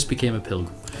 because I just became a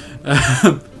pilgrim.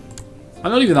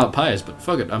 I'm not even that pious, but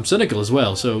fuck it, I'm cynical as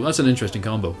well, so that's an interesting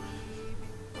combo.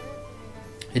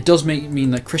 It does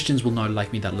mean that Christians will now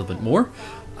like me that little bit more.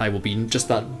 I will be just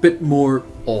that bit more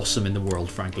awesome in the world,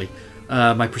 frankly.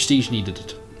 My prestige needed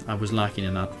it. I was lacking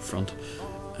in that front.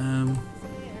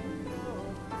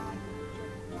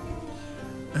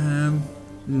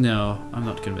 No, I'm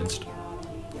not convinced.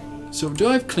 So, do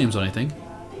I have claims on anything?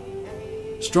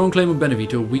 Strong claim on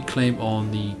Benevento, weak claim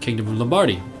on the Kingdom of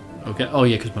Lombardy. Okay, oh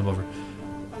yeah, because my mother.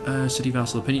 City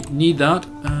vassal opinion, need that.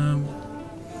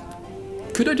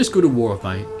 Could I just go to war with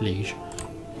my liege?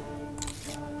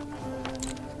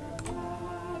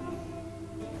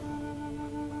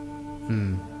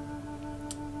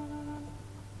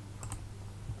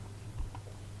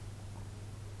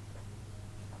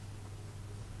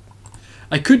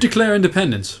 I could declare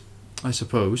independence, I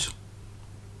suppose.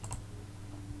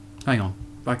 Hang on,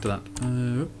 back to that.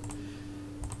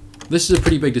 This is a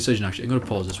pretty big decision, actually. I'm going to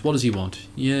pause this. What does he want?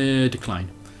 Yeah, decline.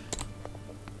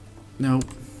 No.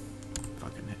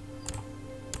 Fucking it.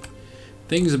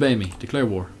 Things obey me. Declare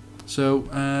war. So,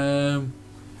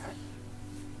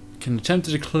 can attempt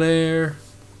to declare.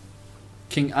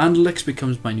 King Andelix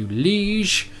becomes my new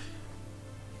liege.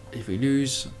 If we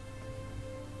lose...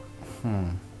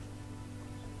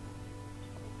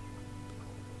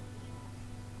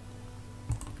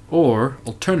 Or,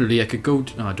 alternatively, I could go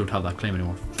to... No, I don't have that claim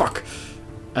anymore. Fuck!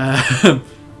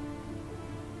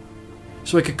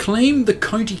 So I could claim the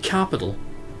county capital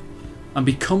and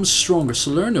become stronger.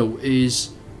 Salerno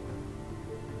is...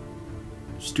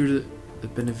 Just due to the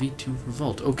Benevento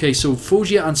revolt. Okay, so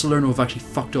Foggia and Salerno have actually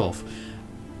fucked off.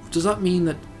 Does that mean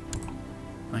that...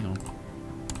 Hang on.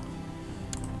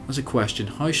 That's a question.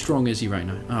 How strong is he right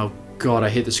now? Oh god, I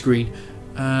hit the screen.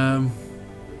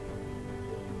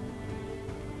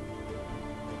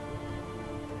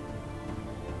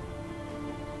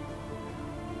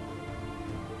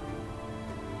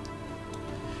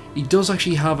 He does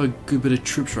actually have a good bit of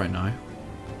troops right now.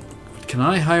 Can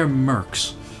I hire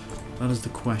mercs? That is the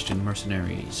question.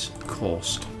 Mercenaries.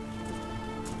 Cost.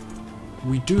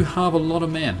 We do have a lot of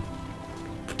men.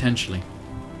 Potentially.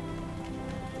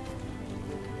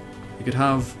 We could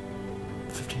have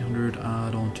 1,500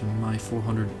 add on to my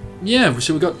 400. Yeah,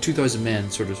 so we got 2,000 men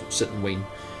sort of sitting waiting.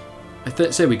 I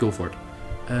say we go for it.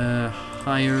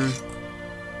 Hire...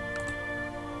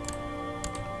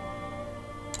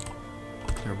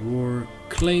 War,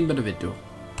 claim Benevento.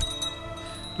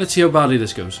 Let's see how badly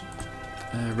this goes.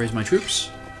 Raise my troops.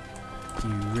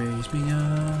 You raise me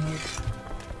up.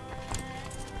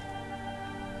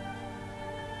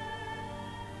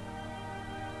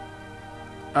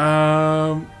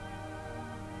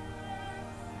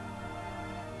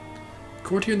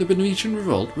 Courtier in the Beneventian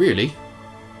revolt? Really?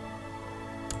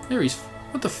 Ares,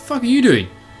 what the fuck are you doing?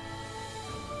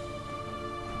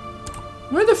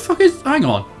 Where the fuck is... Hang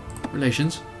on.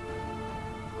 Relations.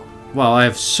 Wow, I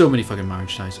have so many fucking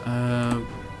marriage ties.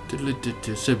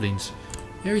 Siblings.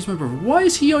 Ares, my brother. Why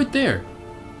is he out there?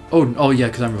 Oh yeah,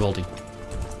 because I'm revolting.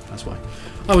 That's why.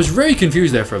 I was very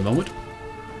confused there for a moment.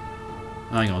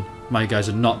 Hang on. My guys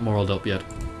are not moraled up yet.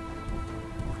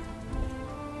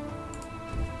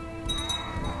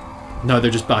 No,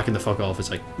 they're just backing the fuck off. It's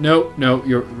like, no,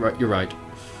 you're right. You're right.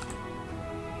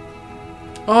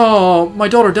 Oh, my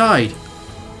daughter died.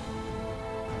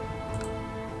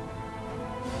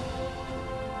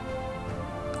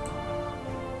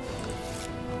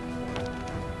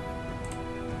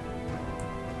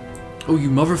 Oh, you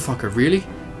motherfucker, really?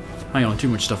 Hang on, too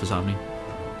much stuff is happening.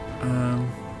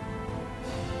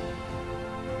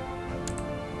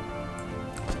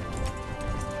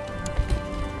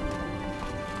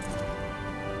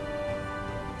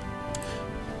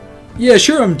 Yeah,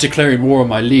 sure, I'm declaring war on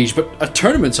my liege, but a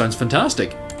tournament sounds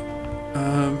fantastic.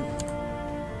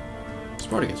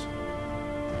 Spartacus.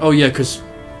 Oh yeah, because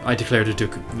I declared a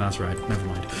duke. That's right, never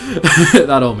mind.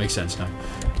 That all makes sense now.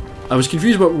 I was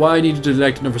confused about why I needed to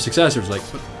elect another successor. It's like,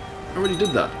 but I already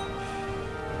did that.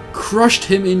 Crushed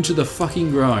him into the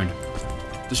fucking ground.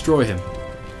 Destroy him.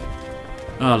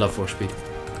 Oh, I love 4 speed.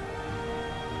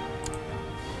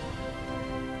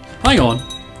 Hang on.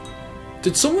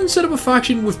 Did someone set up a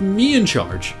faction with me in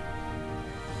charge?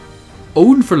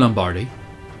 Own for Lombardy.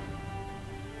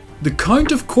 The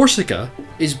Count of Corsica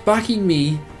is backing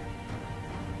me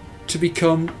to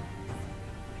become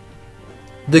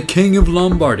the King of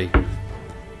Lombardy.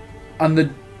 And the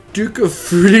Duke of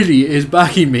Friuli is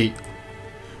backing me.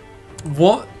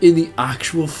 What in the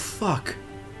actual fuck?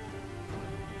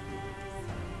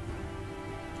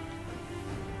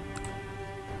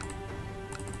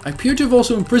 I appear to have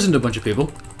also imprisoned a bunch of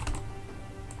people.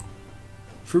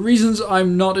 For reasons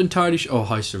I'm not entirely sure. Oh,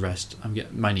 house arrest. I'm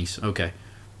getting my niece. Okay.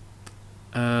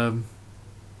 I'm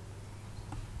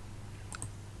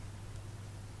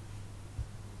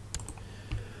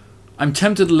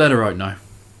tempted to let her out now.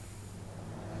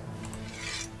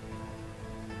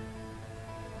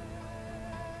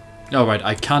 Alright,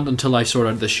 I can't until I sort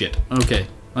out this shit. Okay,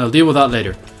 I'll deal with that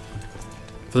later.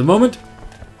 For the moment,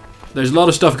 there's a lot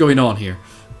of stuff going on here.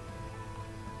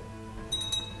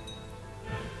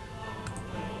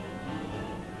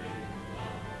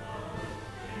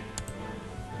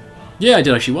 Yeah, I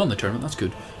did actually win the tournament, that's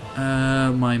good.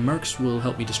 My mercs will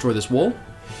help me destroy this wall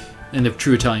in the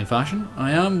true Italian fashion.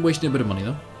 I am wasting a bit of money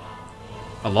though.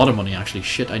 A lot of money actually.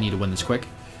 Shit, I need to win this quick.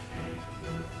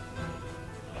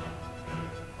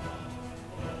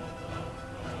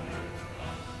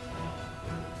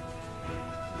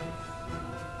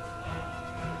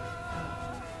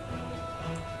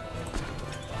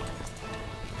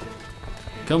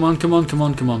 Come on, come on, come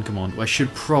on, come on, come on. I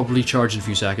should probably charge in a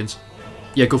few seconds.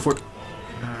 Yeah, go for it.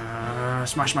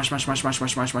 Smash, smash, smash, smash, smash,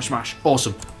 smash, smash, smash, smash.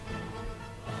 Awesome.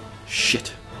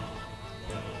 Shit.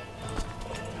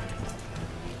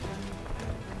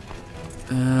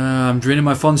 I'm draining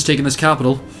my funds taking this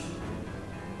capital.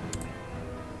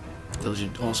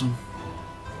 Diligent, awesome.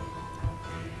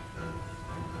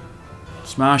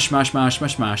 Smash, smash, smash,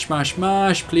 smash, smash, smash,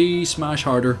 smash, please, smash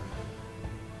harder.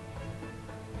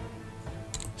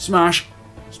 Smash.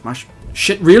 Smash.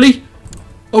 Shit, really?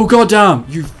 Oh goddamn,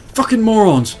 you fucking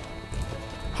morons.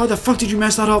 How the fuck did you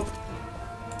mess that up?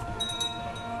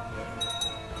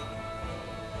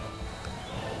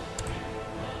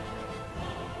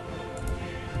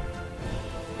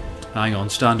 Hang on,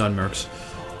 stand down, mercs.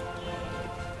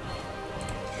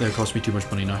 That cost me too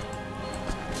much money now.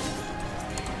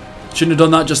 Shouldn't have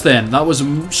done that just then. That was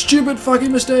a stupid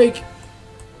fucking mistake.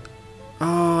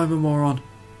 Oh, I'm a moron.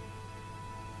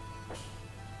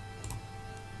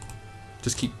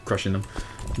 Just keep crushing them.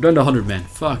 I'm down to 100 men.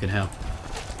 Fucking hell.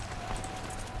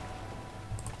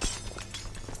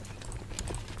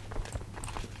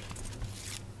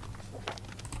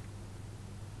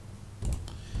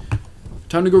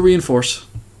 Time to go reinforce.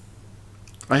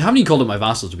 I haven't even called up my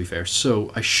vassals to be fair,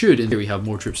 so I should in theory have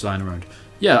more troops lying around.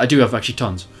 Yeah, I do have actually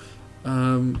tons.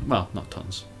 Well, not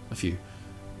tons. A few.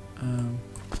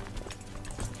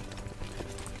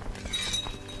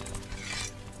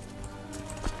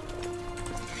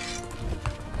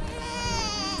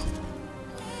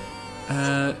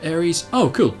 Ares. Oh,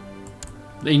 cool.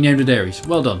 They named it Ares.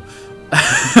 Well done.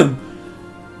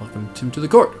 Welcome him to the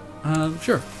court.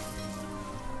 Sure.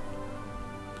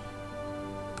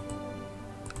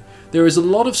 There is a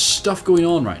lot of stuff going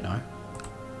on right now.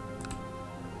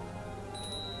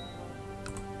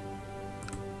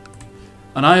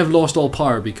 And I have lost all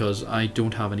power because I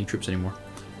don't have any troops anymore.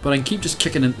 But I can keep just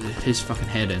kicking his fucking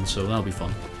head in, so that'll be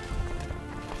fun.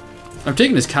 I'm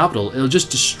taking his capital. It'll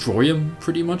just destroy him,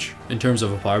 pretty much, in terms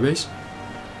of a power base.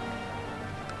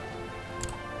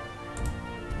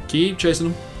 Keep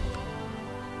chasing him.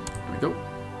 There we go.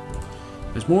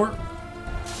 There's more.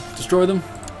 Destroy them.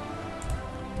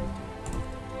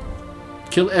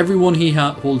 Kill everyone he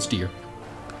holds dear.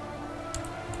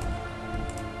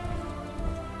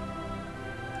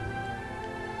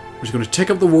 We're just going to tick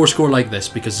up the war score like this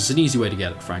because it's an easy way to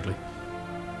get it, frankly.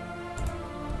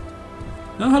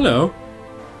 Oh, hello.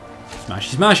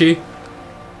 Smashy, smashy.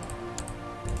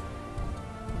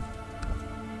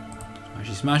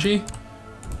 Smashy, smashy.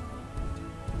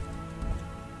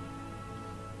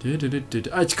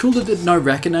 It's cool that it now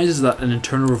recognises that an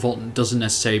internal revolt doesn't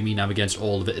necessarily mean I'm against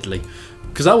all of Italy.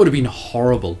 Because that would have been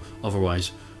horrible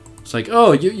otherwise. It's like,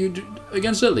 oh, you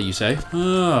against Italy, you say?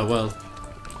 Oh, well.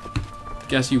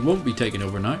 Guess you won't be taken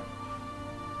over now.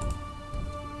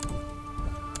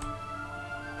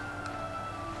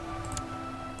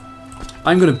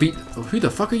 I'm gonna beat... Oh, who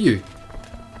the fuck are you?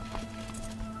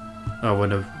 Oh, well,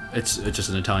 no. It's just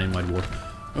an Italian-wide war.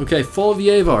 Okay, Fall of the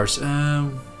Avars.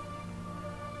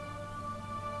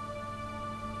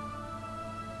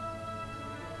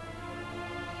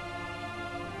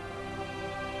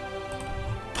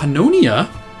 Pannonia?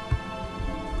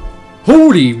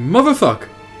 Holy motherfuck!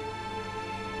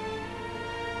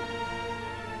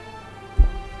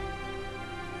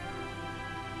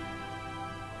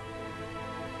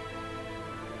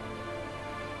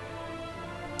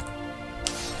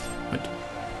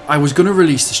 I was gonna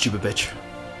release the stupid bitch.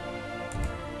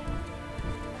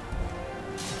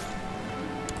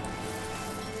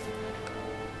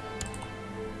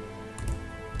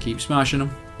 Keep smashing him.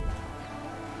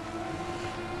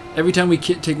 Every time we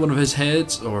take one of his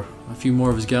heads, or a few more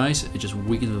of his guys, it just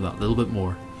weakens him that little bit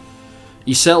more.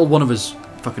 He settled one of his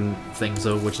fucking things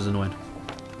though, which is annoying.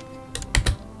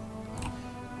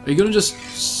 Are you gonna just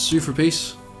sue for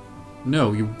peace?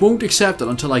 No, you won't accept it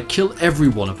until I kill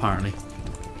everyone, apparently.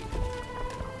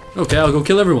 Okay, I'll go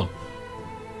kill everyone.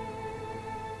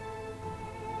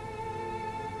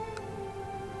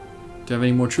 Do I have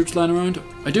any more troops lying around?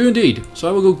 I do indeed, so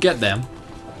I will go get them.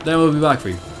 Then we'll be back for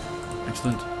you.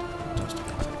 Excellent. Fantastic.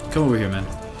 Come over here, man.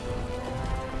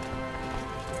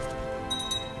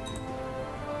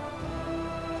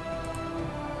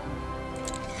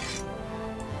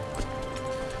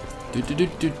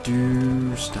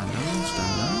 Do. Stand down,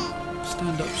 stand down.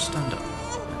 Stand up, stand up.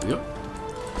 There we go.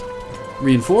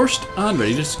 Reinforced and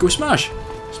ready to go smash.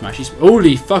 Smashy.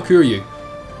 Holy fuck, who are you?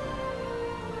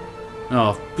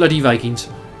 Oh, bloody Vikings.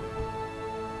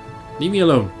 Leave me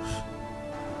alone.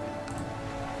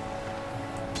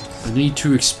 I need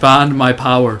to expand my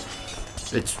power.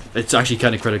 It's actually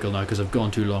kind of critical now because I've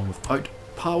gone too long without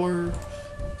power.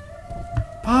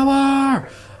 Power!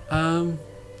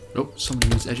 Oh, somebody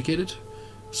needs educated.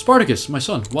 Spartacus, my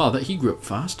son. Wow, that he grew up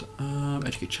fast.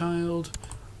 Educate child.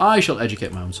 I shall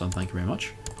educate my own son, thank you very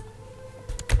much.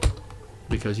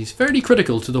 Because he's fairly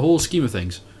critical to the whole scheme of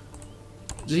things.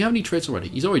 Does he have any traits already?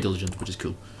 He's already diligent, which is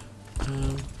cool.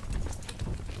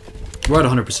 We're at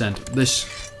 100%. This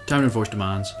time to enforce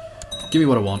demands. Give me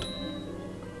what I want.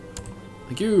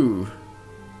 Thank you.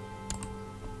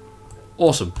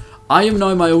 Awesome. I am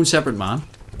now my own separate man,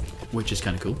 which is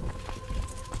kind of cool.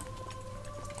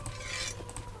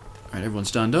 Alright, everyone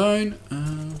stand down.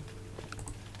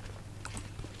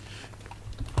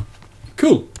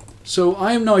 Cool. So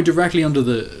I am now directly under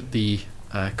the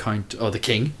count or the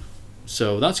king.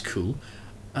 So that's cool.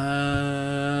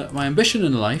 My ambition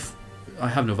in life, I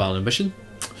have no valid ambition.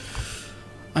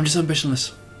 I'm just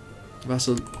ambitionless.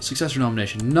 Vassal successor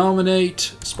nomination.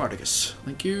 Nominate Spartacus.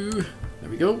 Thank you. There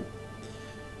we go.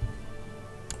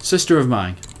 Sister of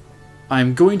mine, I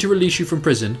am going to release you from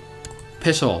prison.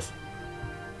 Piss off.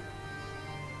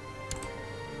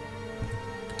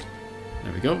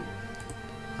 There we go.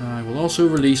 I will also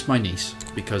release my niece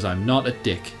because I'm not a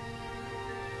dick.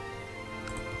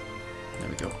 There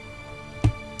we go.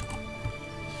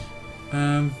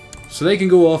 So they can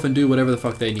go off and do whatever the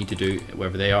fuck they need to do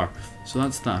wherever they are. So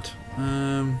that's that.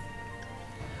 And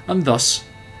thus,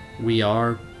 we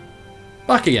are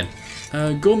back again.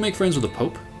 Go make friends with the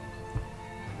Pope.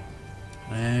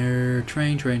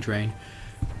 Train.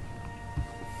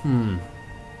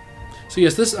 So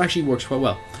yes, this actually works quite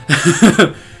well.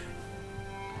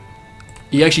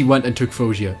 He actually went and took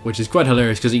Phocia, which is quite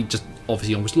hilarious because he just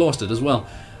obviously almost lost it as well.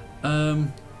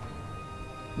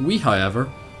 We, however,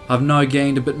 have now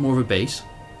gained a bit more of a base,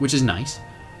 which is nice.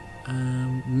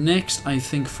 Next, I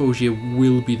think Phocia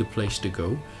will be the place to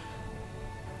go.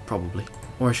 Probably.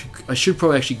 Or I should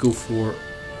probably actually go for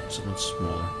something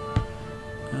smaller.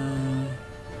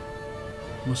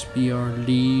 Must be our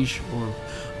liege or...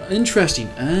 Interesting.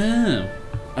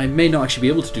 I may not actually be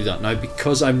able to do that now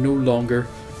because I'm no longer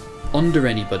under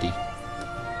anybody.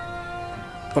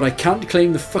 But I can't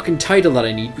claim the fucking title that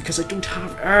I need because I don't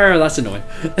have... that's annoying.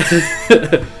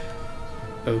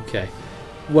 Okay.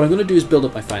 What I'm going to do is build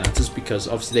up my finances because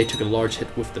obviously they took a large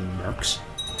hit with the mercs.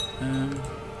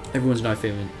 Everyone's now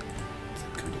failing.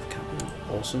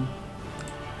 Awesome.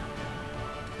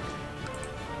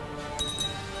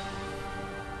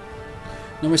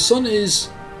 Now my son has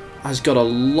got a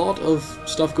lot of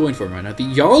stuff going for him right now. The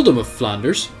Jarldom of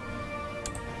Flanders.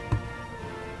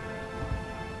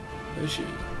 Where is she?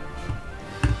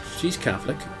 She's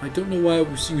Catholic. I don't know why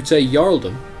you would say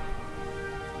Jarldom.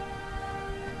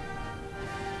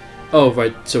 Oh,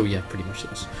 right. So, yeah, pretty much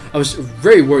this. I was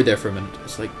very worried there for a minute.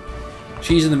 It's like,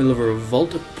 she's in the middle of a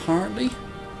revolt, apparently.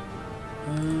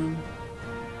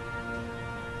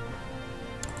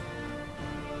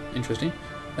 Interesting.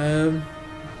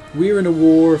 We're in a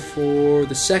war for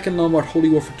the Second Lombard Holy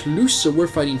War for Toulouse, so we're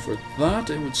fighting for that,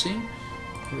 it would seem.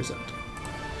 Where is that?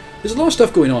 There's a lot of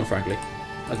stuff going on, frankly,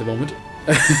 at the moment.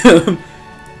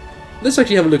 Let's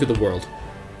actually have a look at the world.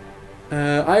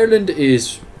 Ireland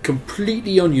is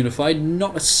completely ununified.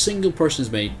 Not a single person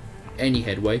has made any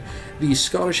headway. The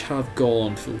Scottish have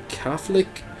gone full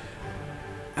Catholic.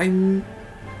 The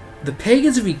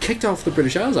pagans have been kicked off the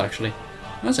British Isles, actually.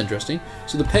 That's interesting.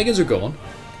 So the pagans are gone.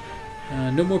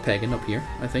 No more pagan up here,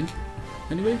 I think.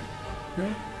 Anyway?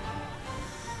 No?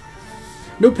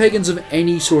 No pagans of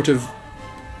any sort of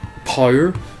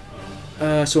power.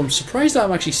 So I'm surprised that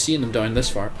I'm actually seeing them down this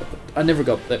far. I never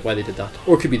got why they did that.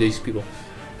 Or it could be these people.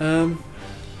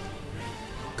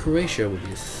 Croatia would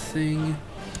be a thing.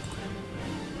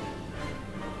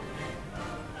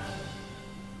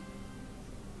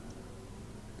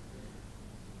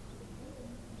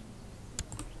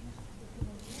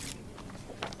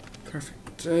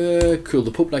 Cool,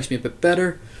 the Pope likes me a bit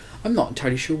better. I'm not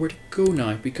entirely sure where to go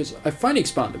now because I finally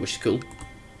expanded, which is cool.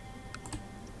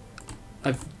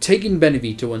 I've taken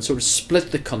Benevito and sort of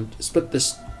split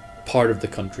this part of the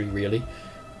country, really.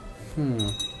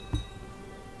 I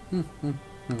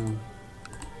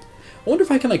wonder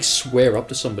if I can, like, swear up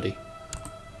to somebody.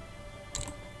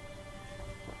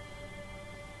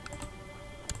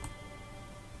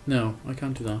 No, I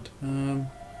can't do that.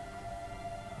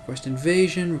 Request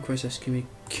invasion, request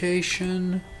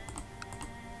excommunication.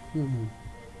 I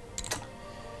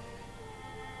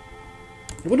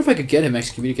wonder if I could get him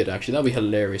excommunicated, actually. That'd be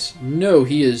hilarious. No,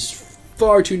 he is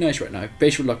far too nice right now.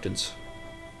 Base reluctance.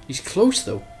 He's close,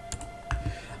 though.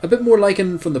 A bit more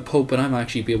liking from the Pope, and I'm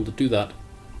actually be able to do that.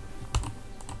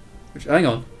 Which, hang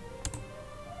on.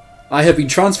 I have been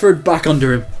transferred back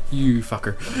under him. You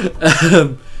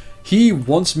fucker. He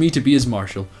wants me to be his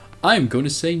marshal. I'm going to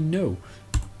say no.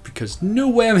 Because no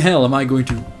way in hell am I going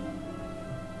to...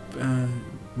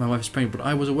 my wife's pregnant, but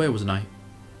I was away, wasn't I?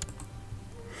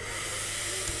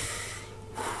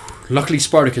 Luckily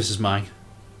Spartacus is mine.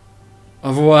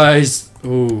 Otherwise...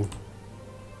 Ooh.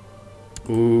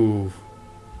 Ooh.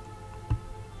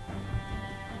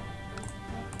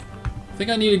 I think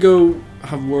I need to go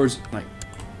have words, like...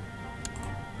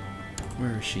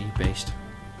 Where is she based?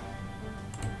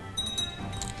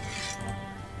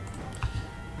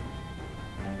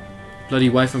 Bloody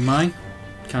wife of mine?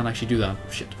 Can't actually do that.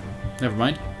 Shit. Never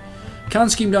mind. Can't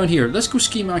scheme down here. Let's go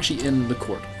scheme actually in the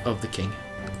court of the king.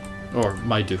 Or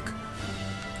my duke.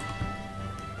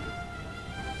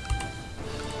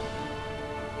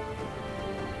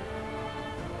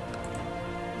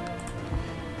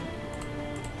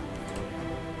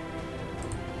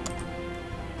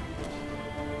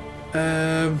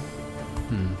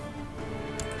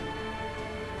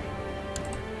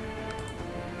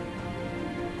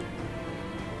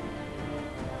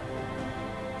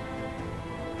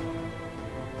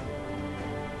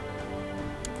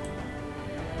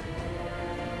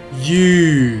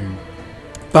 You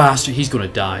bastard, he's gonna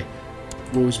die.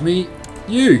 Woe's me.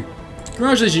 You!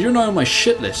 Congratulations, you're now on my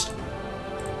shit list.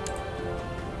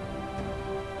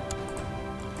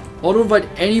 I'll invite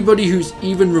anybody who's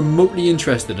even remotely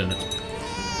interested in it.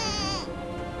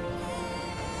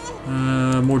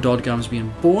 More Dodgams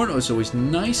being born. Oh, it's always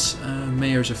nice.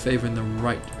 Mayors are favouring the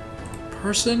right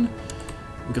person.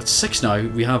 We've got 6 now.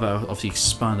 We have obviously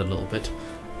expanded a little bit.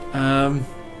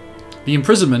 The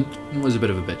imprisonment was a bit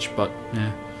of a bitch, but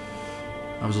yeah,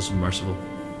 I was also merciful.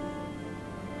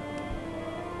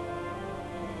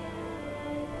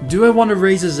 Do I want to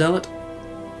raise a zealot?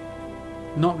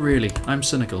 Not really. I'm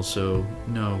cynical, so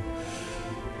no.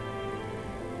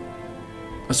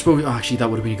 I suppose, actually, that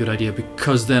would have been a good idea,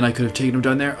 because then I could have taken him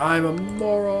down there. I'm a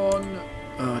moron.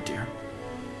 Oh, dear.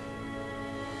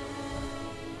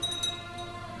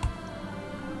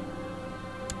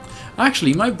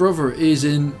 Actually, my brother is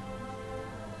in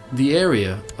the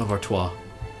area of Artois.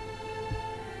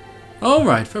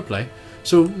 Alright, fair play.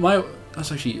 So,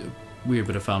 that's actually a weird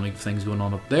bit of family things going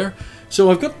on up there.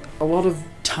 So, I've got a lot of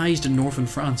ties to northern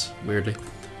France, weirdly.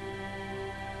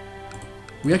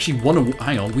 We actually won a war.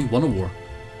 Hang on, we won a war.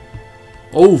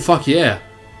 Oh, fuck yeah.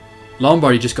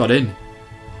 Lombardy just got in.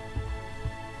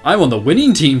 I'm on the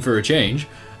winning team for a change.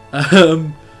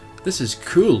 This is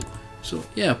cool. So,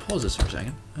 yeah, pause this for a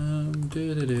second.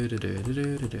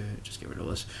 Just get rid of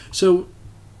this. So,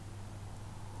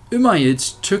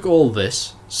 Umayyads took all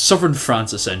this, southern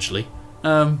France essentially.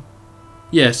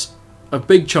 Yes, a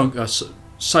big chunk of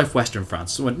southwestern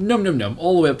France. So went num num num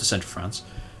all the way up to central France.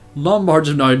 Lombards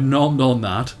have now nommed on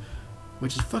that,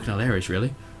 which is fucking hilarious,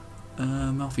 really.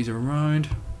 Malfis are around.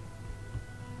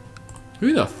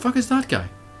 Who the fuck is that guy?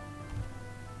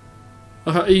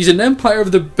 He's an empire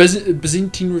of the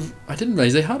Byzantine... I didn't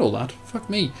realise they had all that. Fuck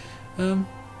me. They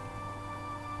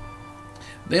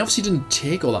obviously didn't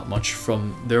take all that much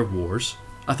from their wars.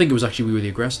 I think it was actually we were the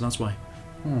aggressor, that's why.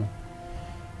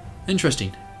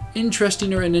 Interesting.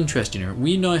 Interestinger and interestinger.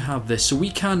 We now have this, so we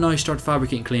can now start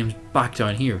fabricating claims back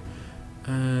down here.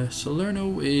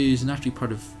 Salerno is naturally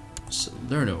part of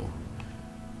Salerno.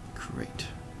 Great.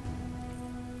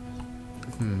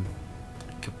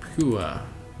 Capua.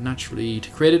 Naturally, to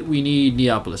create it, we need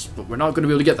Neapolis, but we're not going to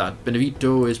be able to get that.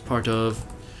 Benevito is part of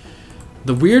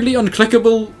the weirdly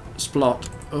unclickable Splot,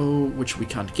 which we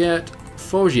can't get.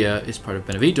 Foggia is part of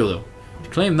Benevito, though. To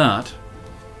claim that,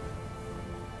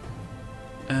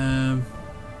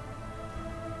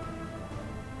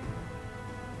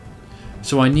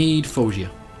 so I need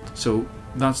Foggia. So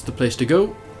that's the place to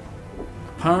go,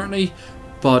 apparently,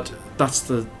 but that's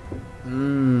the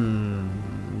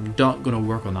not going to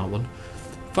work on that one.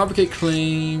 Fabricate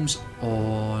claims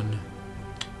on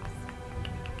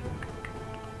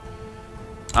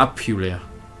Apulia.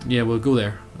 Yeah, we'll go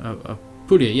there.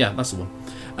 Apulia, yeah, that's the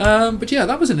one. But yeah,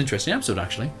 that was an interesting episode,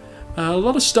 actually. A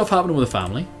lot of stuff happening with the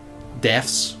family.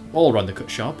 Deaths all around the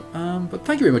shop. But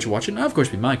thank you very much for watching. I've, of course,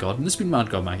 been Madgod, and this has been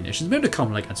MadgodMachinations. Remember to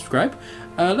comment, like, and subscribe.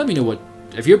 Let me know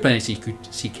if you're playing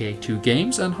CK2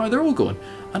 games and how they're all going.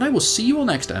 And I will see you all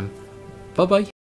next time. Bye-bye.